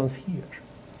electrons here.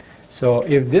 So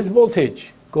if this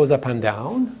voltage goes up and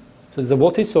down, so there's a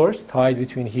voltage source tied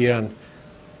between here and,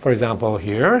 for example,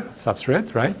 here,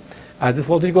 substrate, right? As this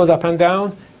voltage goes up and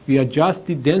down, we adjust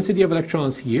the density of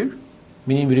electrons here,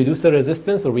 meaning we reduce the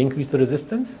resistance or we increase the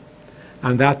resistance.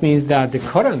 And that means that the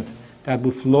current that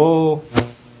will flow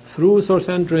through source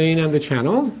and drain and the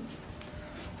channel,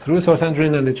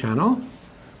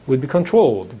 will be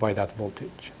controlled by that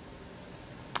voltage.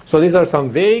 So these are some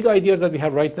vague ideas that we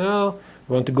have right now.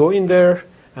 We want to go in there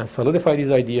and solidify these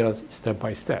ideas step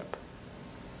by step.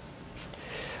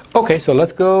 Okay, so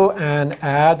let's go and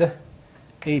add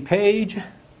a page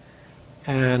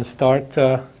and start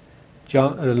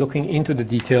looking into the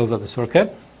details of the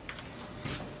circuit.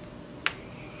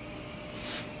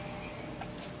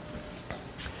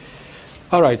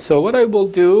 All right, so what I will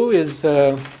do is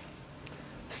so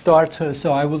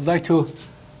I would like to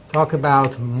talk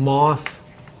about MOS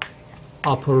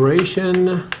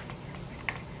operation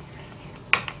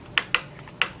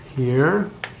here,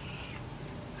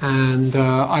 and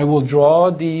I will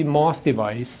draw the MOS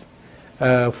device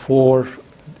for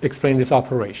explain this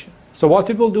operation. So what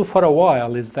we will do for a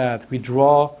while is that we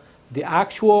draw the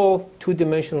actual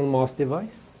two-dimensional MOS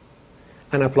device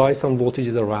and apply some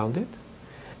voltages around it.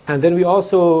 And then we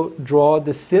also draw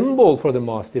the symbol for the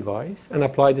MOS device and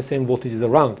apply the same voltages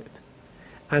around it.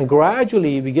 And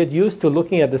gradually we get used to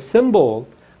looking at the symbol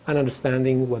and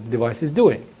understanding what the device is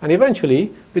doing. And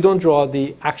eventually we don't draw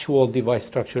the actual device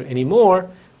structure anymore,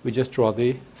 we just draw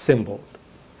the symbol.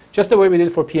 Just the way we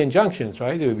did for p-n junctions,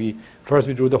 right? First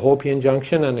we drew the whole p-n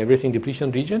junction and everything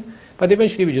depletion region, but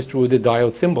eventually we just drew the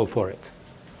diode symbol for it.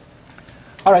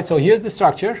 All right, so here's the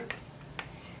structure.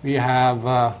 We have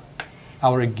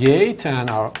our gate and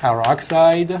our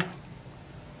oxide.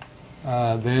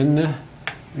 Then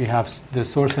we have the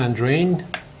source and drain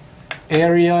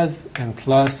areas, and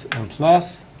plus.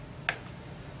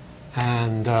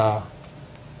 And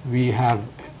we have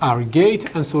our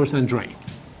gate and source and drain.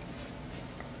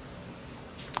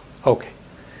 Okay.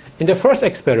 In the first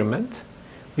experiment,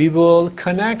 we will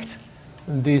connect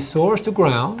the source to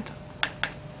ground,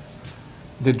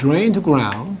 the drain to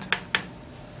ground,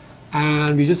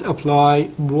 and we just apply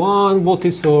one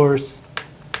voltage source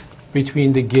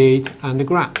between the gate and the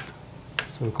ground.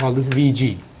 So we call this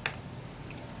VG.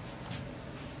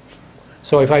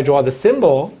 So if I draw the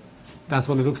symbol, that's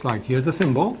what it looks like. Here's the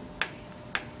symbol.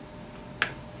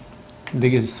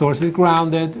 The source is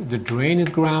grounded, the drain is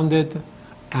grounded,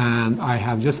 and I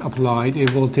have just applied a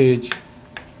voltage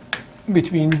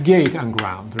between gate and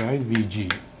ground, right,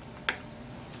 VG.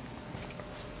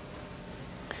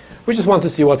 We just want to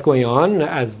see what's going on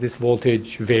as this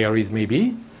voltage varies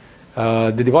maybe.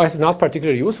 The device is not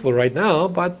particularly useful right now,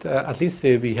 but at least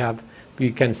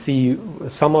we can see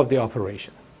some of the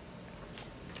operation.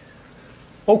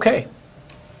 Okay,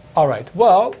 all right,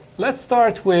 well, let's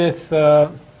start with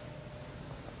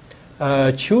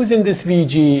choosing this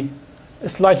VG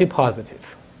slightly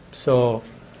positive. So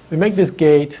we make this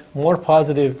gate more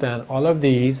positive than all of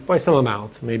these by some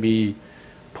amount, maybe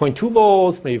 0.2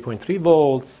 volts, maybe 0.3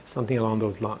 volts, something along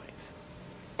those lines.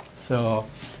 So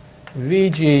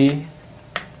VG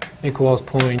equals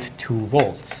 0.2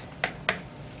 volts.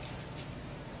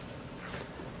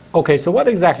 Okay, so what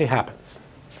exactly happens?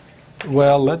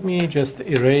 Well, let me just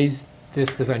erase this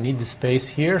because I need the space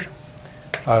here.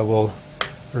 I will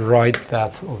write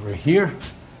that over here.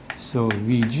 So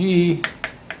VG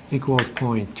equals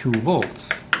 0.2 volts.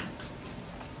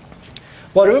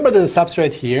 Well, remember there's a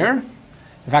substrate here.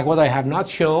 In fact, what I have not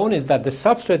shown is that the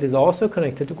substrate is also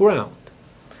connected to ground.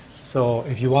 So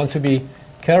if you want to be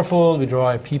careful, we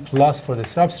draw a P plus for the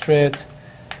substrate,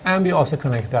 and we also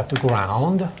connect that to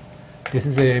ground. This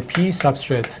is a P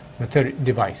substrate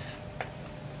device.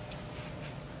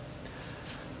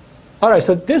 All right,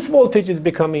 so this voltage is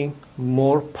becoming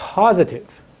more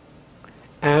positive.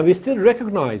 And we still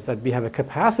recognize that we have a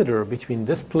capacitor between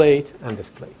this plate and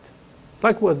this plate,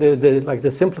 like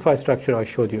the simplified structure I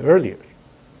showed you earlier.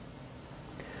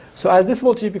 So as this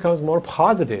voltage becomes more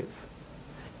positive,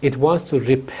 it wants to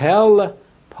repel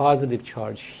positive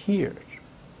charge here.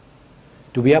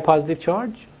 Do we have positive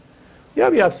charge? Yeah,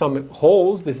 we have some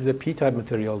holes. This is a P-type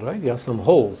material, right? We have some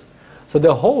holes. So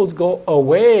the holes go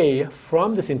away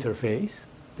from this interface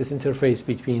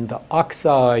between the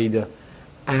oxide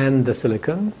and the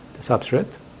silicon, the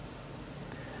substrate.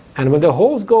 And when the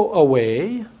holes go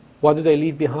away, what do they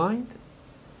leave behind?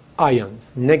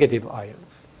 Ions, negative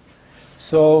ions.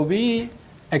 So we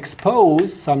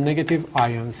expose some negative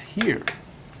ions here.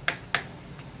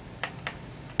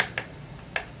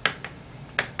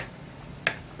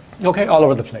 Okay, all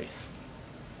over the place.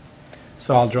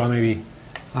 So I'll draw maybe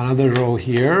another row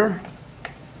here.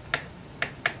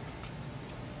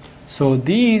 So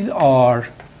these are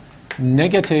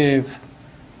negative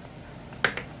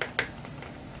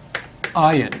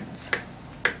ions.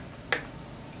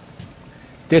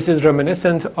 This is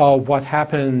reminiscent of what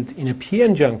happened in a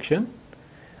p-n junction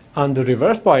on the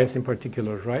reverse bias in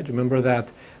particular, right? Remember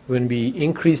that when we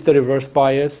increased the reverse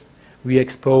bias, we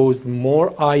exposed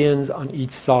more ions on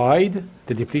each side.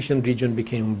 The depletion region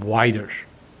became wider.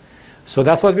 So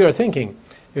that's what we are thinking.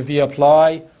 If we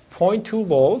apply 0.2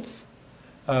 volts,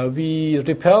 we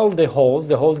repel the holes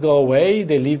go away,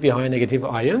 they leave behind negative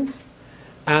ions.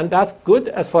 And that's good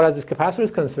as far as this capacitor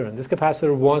is concerned. This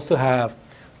capacitor wants to have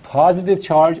positive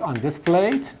charge on this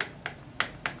plate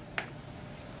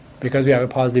because we have a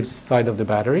positive side of the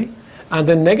battery, and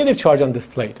then negative charge on this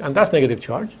plate, and that's negative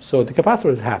charge, so the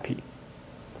capacitor is happy.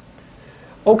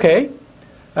 Okay,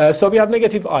 so we have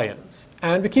negative ions,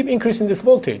 and we keep increasing this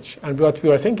voltage, and what we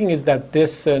are thinking is that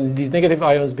these negative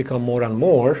ions become more and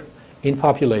more in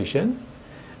population,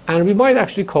 and we might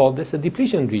actually call this a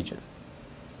depletion region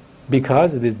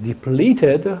because it is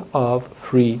depleted of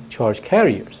free charge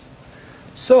carriers.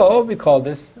 So we call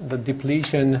this the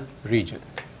depletion region.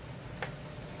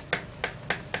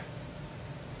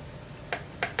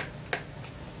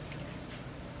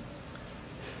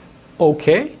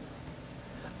 Okay.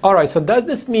 All right, so does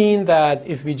this mean that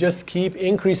if we just keep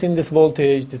increasing this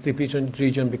voltage, this depletion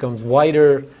region becomes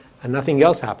wider and nothing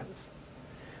else happens?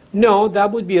 No,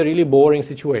 that would be a really boring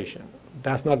situation.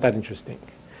 That's not that interesting.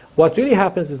 What really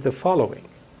happens is the following.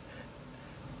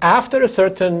 After a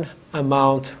certain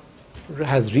amount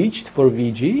has reached for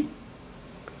VG,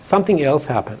 something else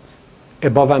happens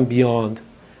above and beyond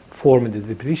forming this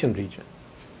depletion region.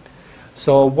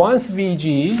 So once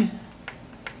VG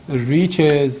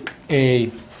reaches a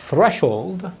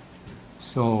threshold,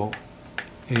 so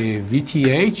a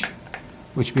VTH,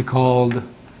 which we call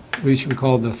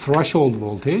the threshold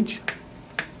voltage,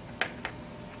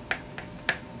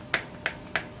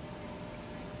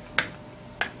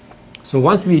 so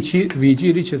once VG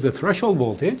reaches the threshold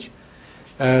voltage,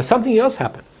 something else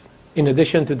happens in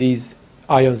addition to these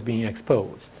ions being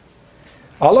exposed.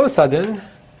 All of a sudden,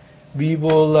 we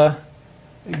will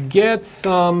get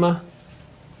some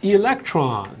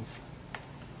electrons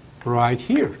right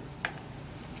here.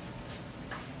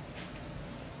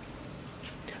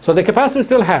 So the capacitor is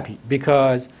still happy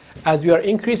because as we are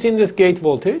increasing this gate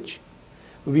voltage,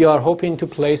 we are hoping to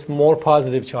place more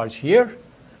positive charge here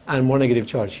and more negative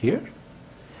charge here.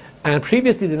 And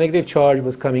previously the negative charge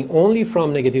was coming only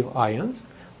from negative ions,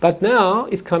 but now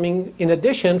it's coming in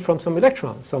addition from some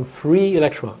electrons, some free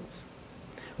electrons.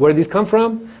 Where do these come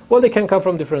from? Well, they can come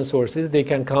from different sources. They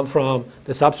can come from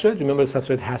the substrate. Remember, the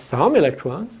substrate has some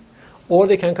electrons. Or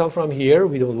they can come from here.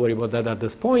 We don't worry about that at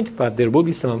this point, but there will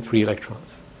be some free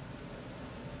electrons.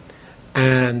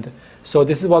 And so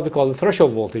this is what we call the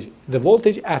threshold voltage, the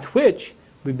voltage at which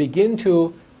we begin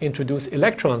to introduce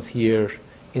electrons here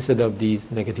instead of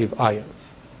these negative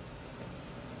ions.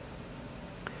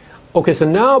 Okay, so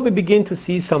now we begin to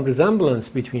see some resemblance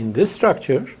between this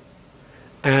structure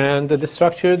and the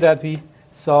structure that we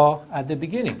saw at the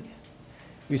beginning.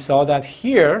 We saw that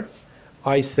here,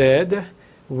 I said,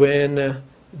 when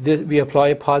we apply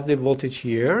a positive voltage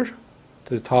here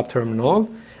to the top terminal,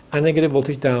 and negative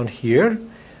voltage down here,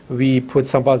 we put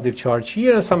some positive charge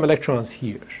here and some electrons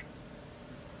here.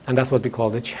 And that's what we call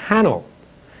the channel,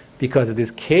 because it is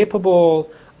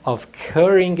capable of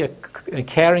carrying a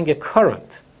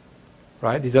current.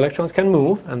 Right? These electrons can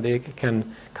move and they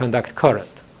can conduct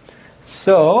current.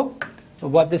 So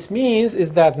what this means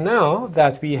is that now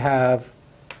that we have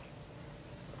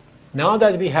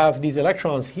these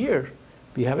electrons here,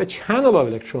 we have a channel of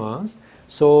electrons,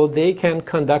 so they can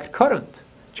conduct current,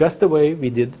 just the way we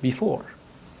did before.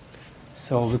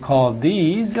 So we call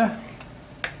these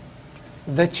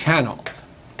the channel.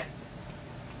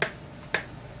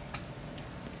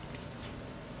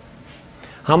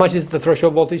 How much is the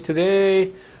threshold voltage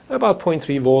today? About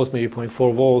 0.3 volts, maybe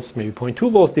 0.4 volts, maybe 0.2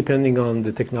 volts, depending on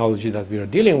the technology that we are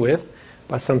dealing with,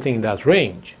 but something in that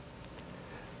range.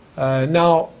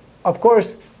 Now, of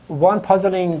course, one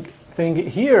puzzling thing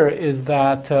here is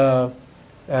that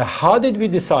how did we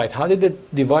decide, how did the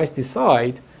device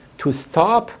decide to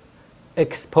stop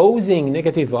exposing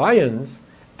negative ions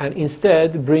and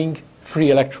instead bring free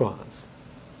electrons?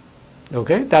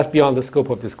 Okay, that's beyond the scope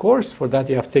of this course. For that,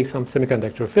 you have to take some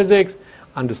semiconductor physics,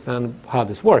 understand how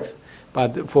this works.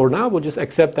 But for now, we'll just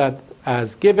accept that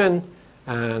as given,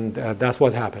 and that's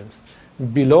what happens.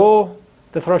 Below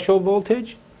the threshold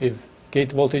voltage, if the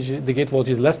gate voltage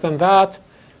is less than that,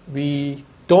 we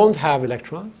don't have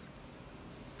electrons.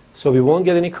 So we won't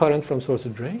get any current from source to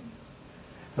drain.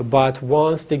 But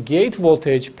once the gate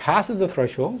voltage passes the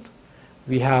threshold,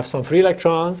 we have some free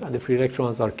electrons, and the free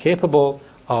electrons are capable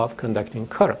of conducting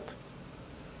current.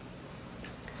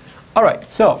 All right,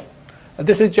 so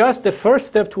this is just the first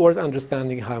step towards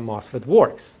understanding how MOSFET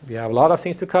works. We have a lot of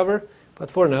things to cover,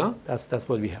 but for now, that's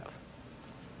what we have.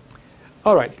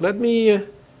 All right, let me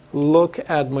look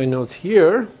at my notes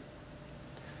here.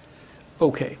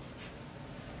 Okay.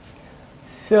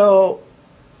 So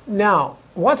now,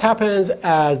 what happens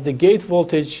as the gate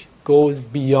voltage goes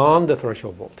beyond the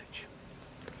threshold voltage?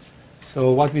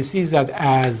 So what we see is that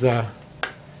as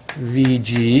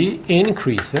Vg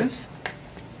increases,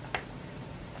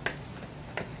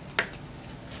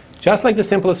 just like the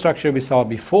simple structure we saw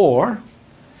before,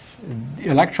 the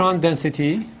electron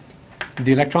density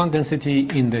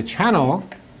in the channel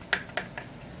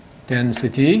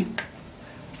density,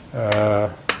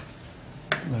 let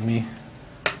me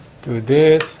do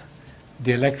this,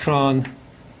 the electron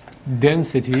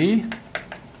density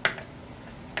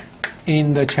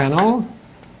in the channel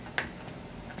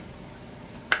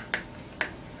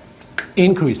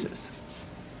increases.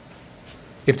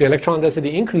 If the electron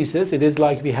density increases, it is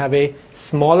like we have a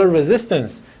smaller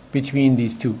resistance between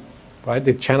these two. Right?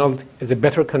 The channel is a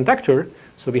better conductor,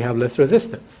 so we have less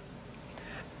resistance.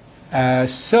 It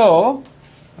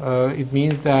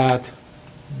means that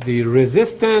the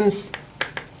resistance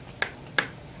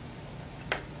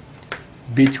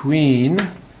between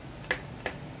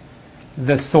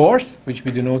the source, which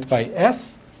we denote by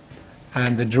S,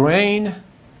 and the drain,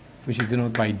 which we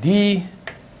denote by D,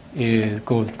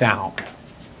 goes down.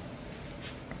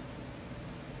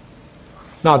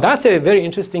 Now that's a very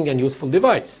interesting and useful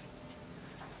device.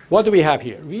 What do we have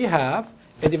here? We have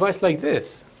a device like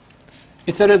this.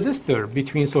 It's a resistor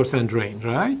between source and drain,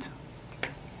 right?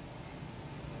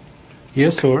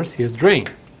 Here's source, here's drain.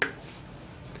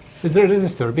 It's a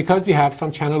resistor because we have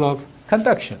some channel of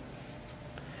conduction.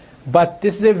 But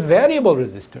this is a variable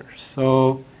resistor.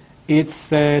 So it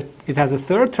has a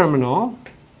third terminal,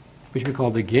 which we call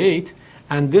the gate.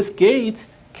 And this gate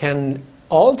can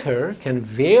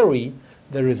vary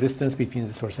the resistance between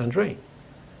the source and drain.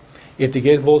 If the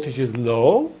gate voltage is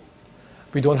low,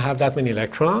 we don't have that many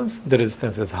electrons, the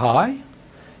resistance is high.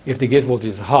 If the gate voltage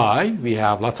is high, we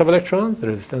have lots of electrons, the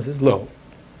resistance is low.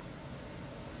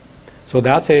 So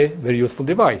that's a very useful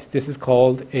device. This is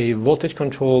called a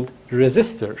voltage-controlled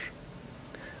resistor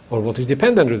or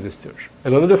voltage-dependent resistor. A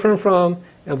little different from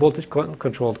a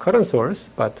voltage-controlled current source,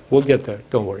 but we'll get there,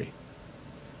 don't worry.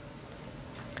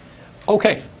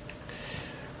 Okay.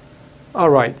 All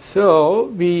right, so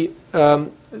we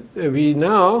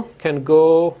now can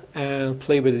go and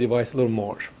play with the device a little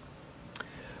more.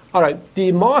 All right,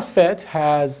 the MOSFET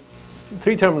has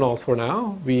 3 terminals for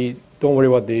now. We don't worry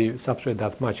about the substrate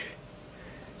that much.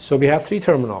 So we have 3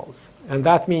 terminals, and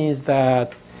that means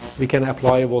that we can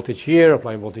apply a voltage here,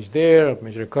 apply a voltage there,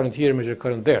 measure current here, measure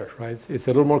current there, right? It's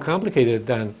a little more complicated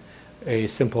than a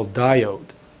simple diode.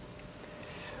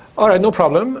 All right, no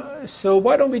problem. So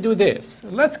why don't we do this?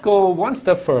 Let's go one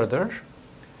step further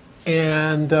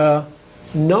and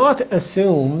not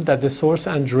assume that the source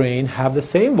and drain have the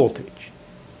same voltage.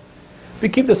 We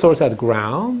keep the source at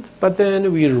ground, but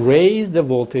then we raise the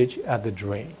voltage at the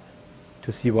drain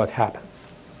to see what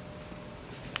happens.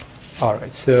 All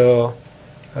right, so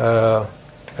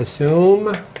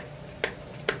assume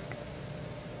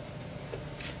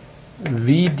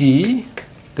VD,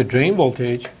 the drain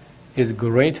voltage, is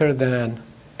greater than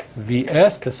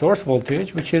Vs, the source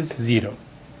voltage, which is 0.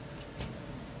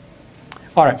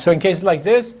 All right, so in cases like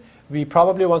this, we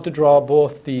probably want to draw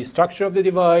both the structure of the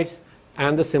device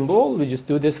and the symbol. We just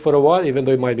do this for a while, even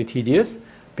though it might be tedious,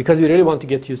 because we really want to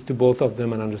get used to both of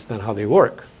them and understand how they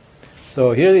work.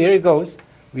 So here it goes.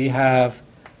 We have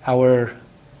our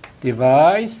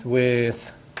device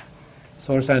with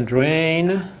source and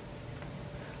drain,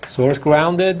 source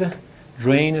grounded,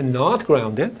 drain not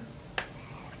grounded.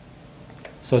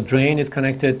 So drain is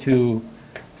connected to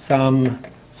some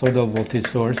sort of voltage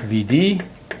source, VD,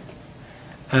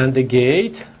 and the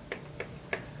gate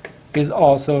is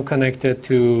also connected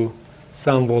to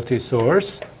some voltage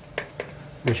source,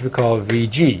 which we call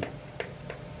VG.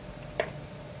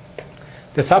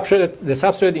 The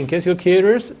substrate, in case you're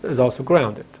curious, is also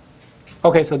grounded.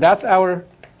 Okay, so that's our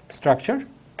structure.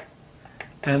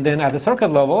 And then at the circuit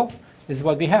level, this is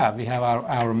what we have. We have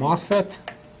our MOSFET.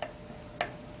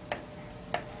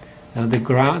 And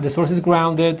the source is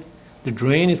grounded. The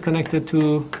drain is connected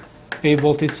to a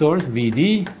voltage source,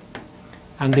 VD.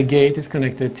 And the gate is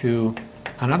connected to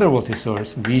another voltage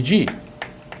source, VG.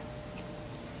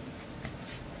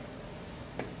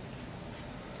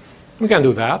 We can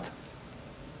do that.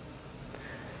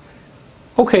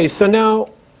 Okay, so now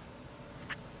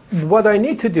what I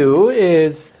need to do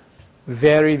is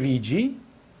vary VG,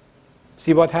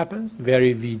 see what happens,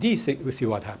 vary VD, see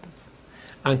what happens.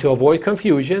 And to avoid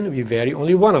confusion, we vary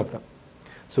only one of them.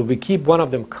 So we keep one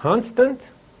of them constant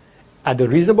at a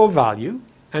reasonable value,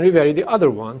 and we vary the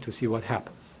other one to see what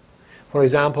happens. For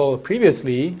example,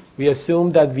 previously, we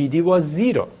assumed that VD was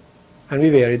 0, and we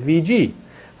varied VG,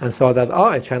 and saw that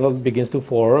a channel begins to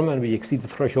form, and we exceed the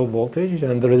threshold voltage,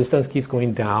 and the resistance keeps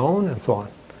going down, and so on.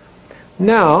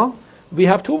 Now, we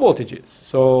have 2 voltages,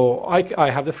 so I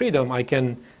have the freedom. I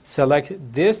can select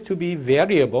this to be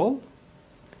variable,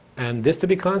 and this to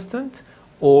be constant,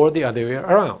 or the other way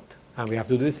around. And we have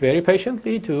to do this very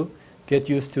patiently to get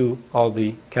used to all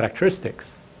the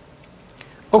characteristics.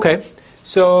 Okay,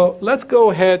 so let's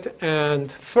go ahead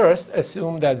and first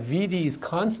assume that VD is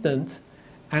constant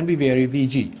and we vary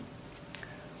VG.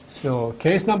 So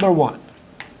case number 1,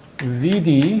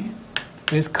 VD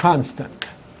is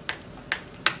constant.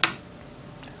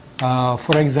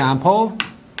 For example,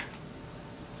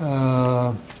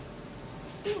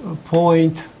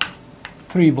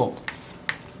 0.3 volts.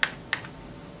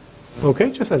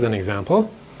 Okay, just as an example.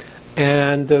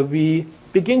 And we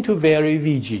begin to vary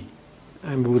VG,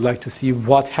 and we would like to see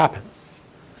what happens.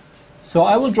 So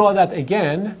I will draw that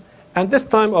again, and this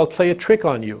time I'll play a trick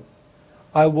on you.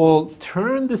 I will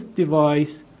turn this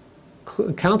device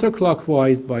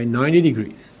counterclockwise by 90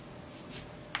 degrees.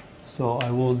 So I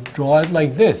will draw it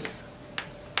like this.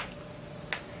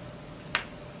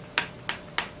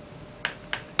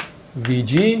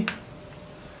 VG.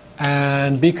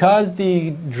 And because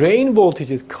the drain voltage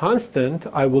is constant,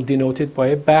 I will denote it by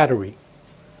a battery.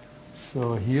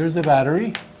 So here's a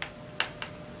battery,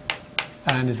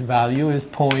 and its value is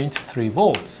 0.3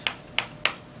 volts.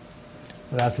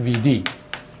 That's VD.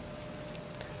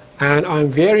 And I'm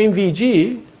varying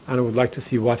VG, and I would like to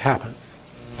see what happens.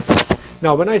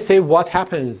 Now, when I say what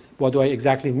happens, what do I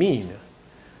exactly mean?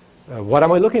 What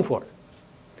am I looking for?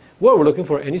 Well, we're looking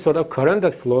for any sort of current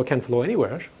that can flow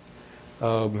anywhere.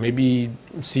 Maybe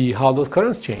see how those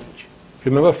currents change.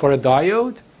 Remember, for a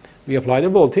diode, we apply the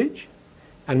voltage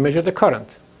and measure the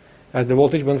current. As the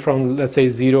voltage went from, let's say,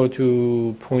 0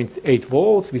 to 0.8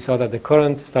 volts, we saw that the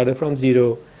current started from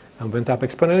 0 and went up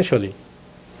exponentially.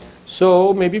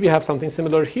 So maybe we have something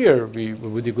similar here. We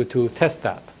would be good to test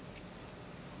that.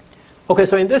 Okay,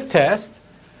 so in this test,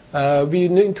 we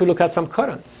need to look at some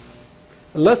currents.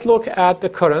 Let's look at the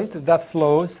current that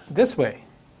flows this way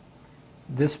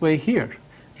here.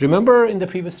 Remember in the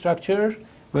previous structure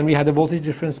when we had a voltage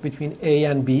difference between A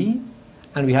and B,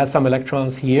 and we had some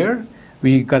electrons here,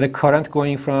 we got a current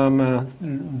going from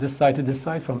this side to this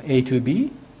side, from A to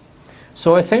B.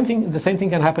 So the same thing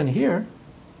can happen here.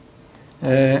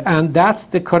 And that's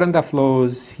the current that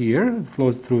flows here. It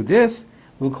flows through this.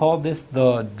 We'll call this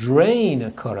the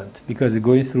drain current because it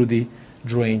goes through the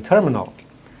drain terminal.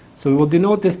 So we will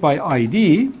denote this by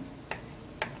ID.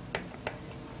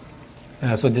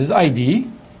 So this is ID.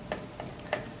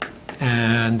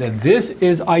 And this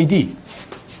is ID.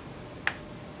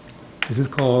 This is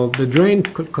called the drain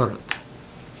current.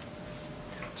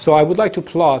 So I would like to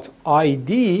plot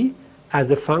ID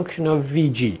as a function of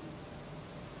VG.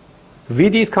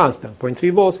 VD is constant,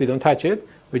 0.3 volts, we don't touch it,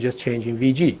 we're just changing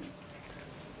VG.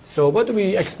 So what do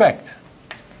we expect?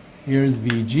 Here's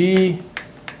VG,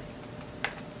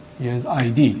 here's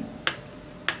ID.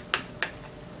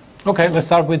 Okay, let's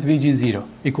start with VG 0,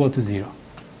 equal to 0.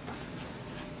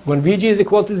 When VG is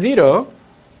equal to 0,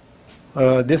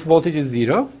 this voltage is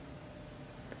 0.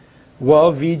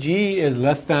 Well, VG is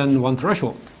less than one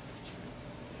threshold.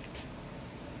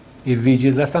 If VG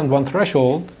is less than one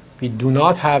threshold, we do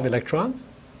not have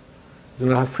electrons, we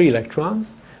do not have free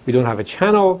electrons, we don't have a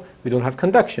channel, we don't have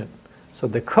conduction. So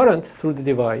the current through the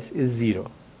device is 0.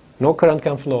 No current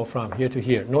can flow from here to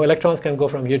here. No electrons can go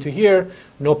from here to here.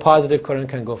 No positive current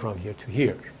can go from here to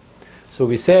here. So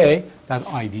we say that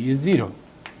ID is 0.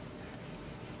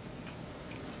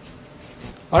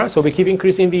 All right, so we keep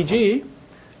increasing VG,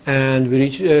 and we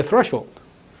reach a threshold.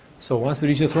 So once we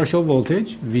reach the threshold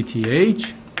voltage,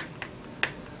 VTH,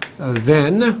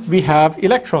 then we have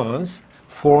electrons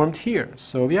formed here.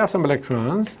 So we have some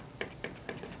electrons,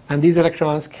 and these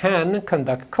electrons can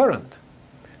conduct current.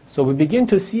 So we begin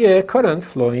to see a current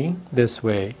flowing this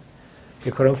way,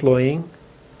 a current flowing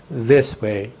this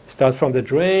way. It starts from the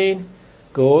drain,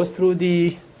 goes through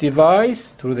the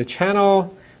device, through the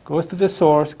channel, goes to the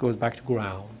source, goes back to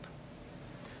ground.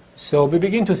 So we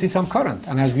begin to see some current,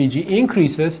 and as VG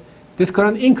increases, this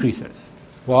current increases.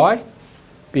 Why?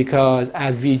 Because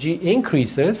as VG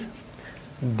increases,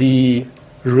 the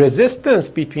resistance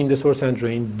between the source and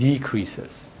drain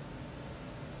decreases.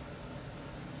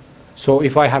 So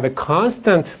if I have a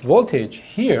constant voltage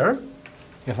here,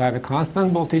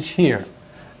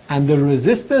 and the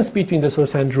resistance between the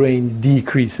source and drain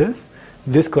decreases,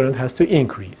 this current has to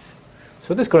increase.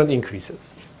 So this current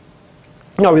increases.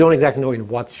 Now, we don't exactly know in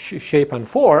what shape and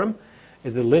form.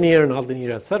 Is it linear, not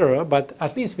linear, etc., but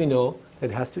at least we know that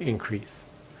it has to increase.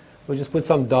 We'll just put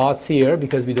some dots here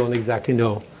because we don't exactly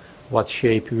know what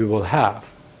shape we will have.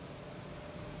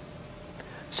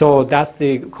 So that's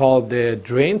called the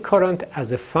drain current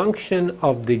as a function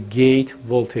of the gate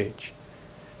voltage.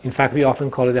 In fact, we often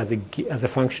call it as a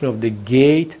function of the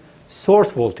gate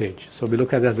source voltage. So we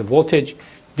look at it as a voltage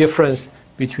difference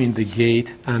between the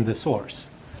gate and the source.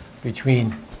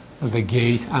 Between the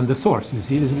gate and the source. You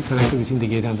see, this is connected between the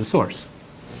gate and the source.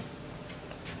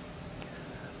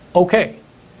 Okay.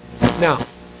 Now,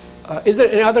 is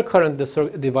there any other current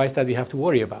device that we have to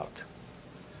worry about?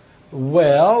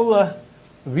 Well,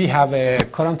 we have a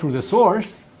current through the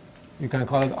source. You can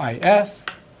call it IS.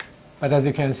 But as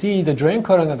you can see, the drain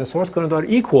current and the source current are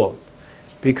equal.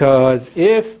 Because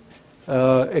if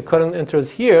a current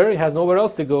enters here, it has nowhere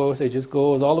else to go, so it just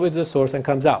goes all the way to the source and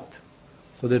comes out.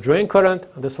 So the drain current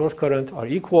and the source current are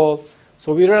equal.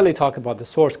 So we rarely talk about the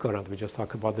source current. We just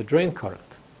talk about the drain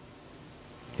current.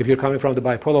 If you're coming from the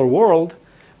bipolar world,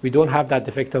 we don't have that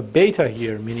defect of beta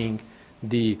here, meaning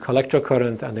the collector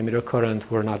current and the emitter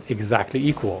current were not exactly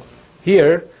equal.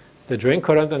 Here, the drain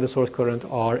current and the source current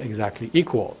are exactly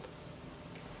equal.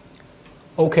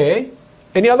 Okay,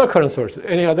 any other current sources,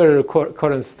 any other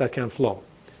currents that can flow?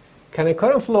 Can a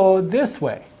current flow this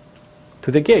way,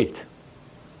 to the gate?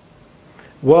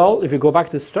 Well, if we go back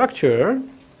to the structure,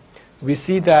 we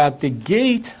see that the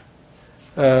gate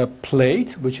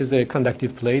plate, which is a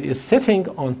conductive plate, is sitting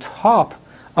on top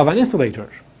of an insulator.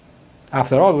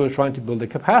 After all, we're trying to build a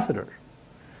capacitor.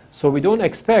 So we don't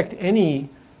expect any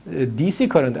DC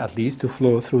current, at least, to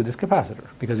flow through this capacitor,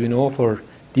 because we know for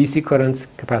DC currents,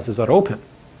 capacitors are open.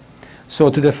 So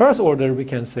to the first order, we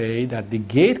can say that the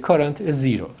gate current is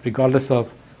 0, regardless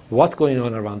of what's going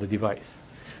on around the device.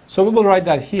 So we will write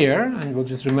that here, and we'll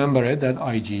just remember it, that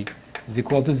IG is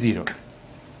equal to 0.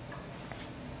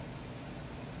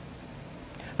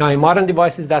 Now, in modern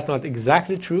devices, that's not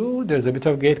exactly true. There's a bit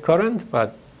of gate current,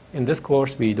 but in this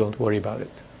course, we don't worry about it.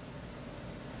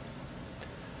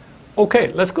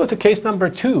 Okay, let's go to case number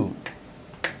 2.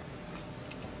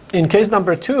 In case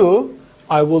number 2,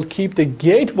 I will keep the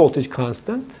gate voltage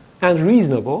constant and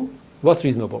reasonable. What's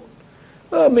reasonable?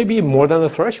 Maybe more than the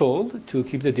threshold to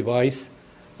keep the device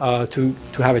to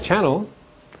have a channel.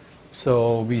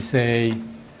 So we say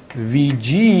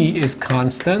VG is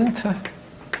constant,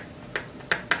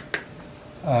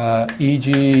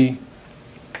 e.g.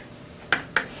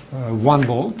 1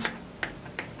 volt.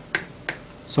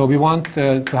 So we want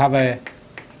to have a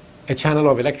channel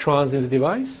of electrons in the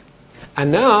device.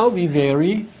 And now we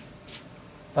vary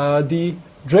the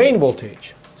drain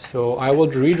voltage. So I will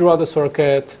redraw the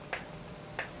circuit,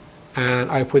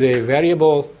 and I put a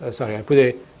I put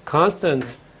a constant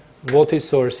voltage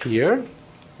source here,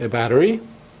 a battery.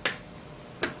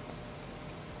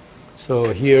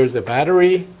 So here's a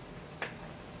battery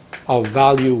of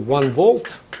value 1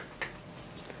 volt.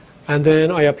 And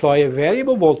then I apply a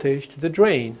variable voltage to the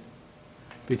drain,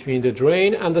 between the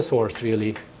drain and the source,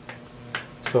 really.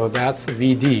 So that's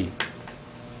VD.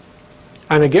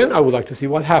 And again, I would like to see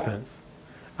what happens.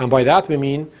 And by that we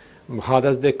mean, how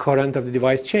does the current of the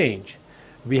device change?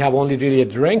 We have only really a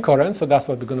drain current, so that's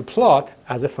what we're going to plot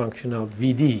as a function of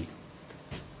VD.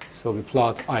 So we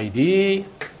plot ID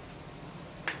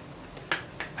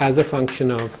as a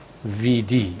function of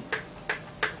VD.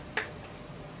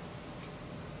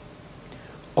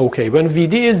 Okay, when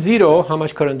VD is 0, how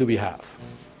much current do we have?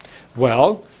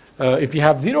 Well, if you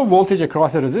have 0 voltage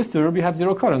across a resistor, we have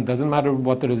 0 current. Doesn't matter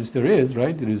what the resistor is,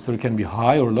 right? The resistor can be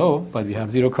high or low, but we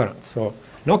have 0 current. So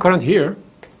no current here.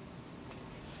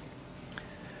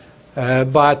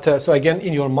 So again,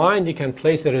 in your mind, you can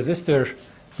place the resistor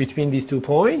between these 2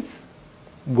 points.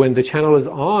 When the channel is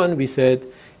on, we said,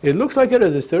 it looks like a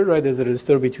resistor, right? There's a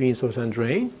resistor between source and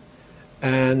drain.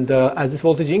 And as this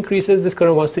voltage increases, this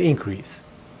current wants to increase.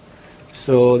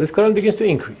 So this current begins to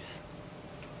increase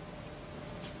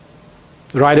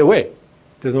right away.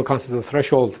 There's no concept of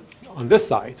threshold on this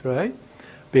side, right?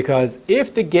 Because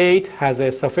if the gate has a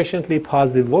sufficiently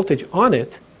positive voltage on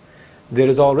it, there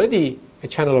is already a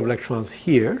channel of electrons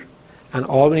here, and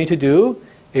all we need to do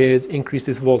is increase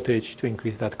this voltage to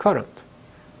increase that current.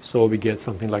 So we get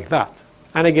something like that.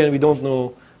 And again, we don't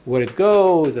know where it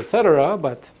goes, etc.,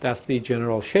 but that's the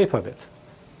general shape of it.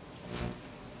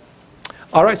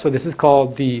 All right, so this is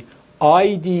called the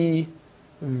ID-VD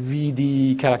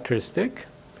characteristic.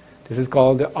 This is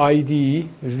called the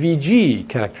ID-VG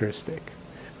characteristic.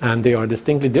 And they are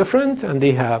distinctly different, and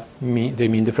they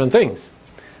mean different things.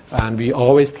 And we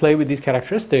always play with these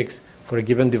characteristics for a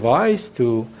given device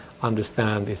to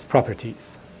understand its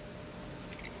properties.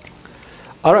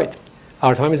 All right,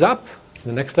 our time is up. In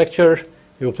the next lecture,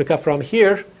 we will pick up from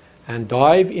here and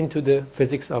dive into the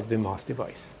physics of the MOS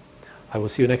device. I will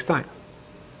see you next time.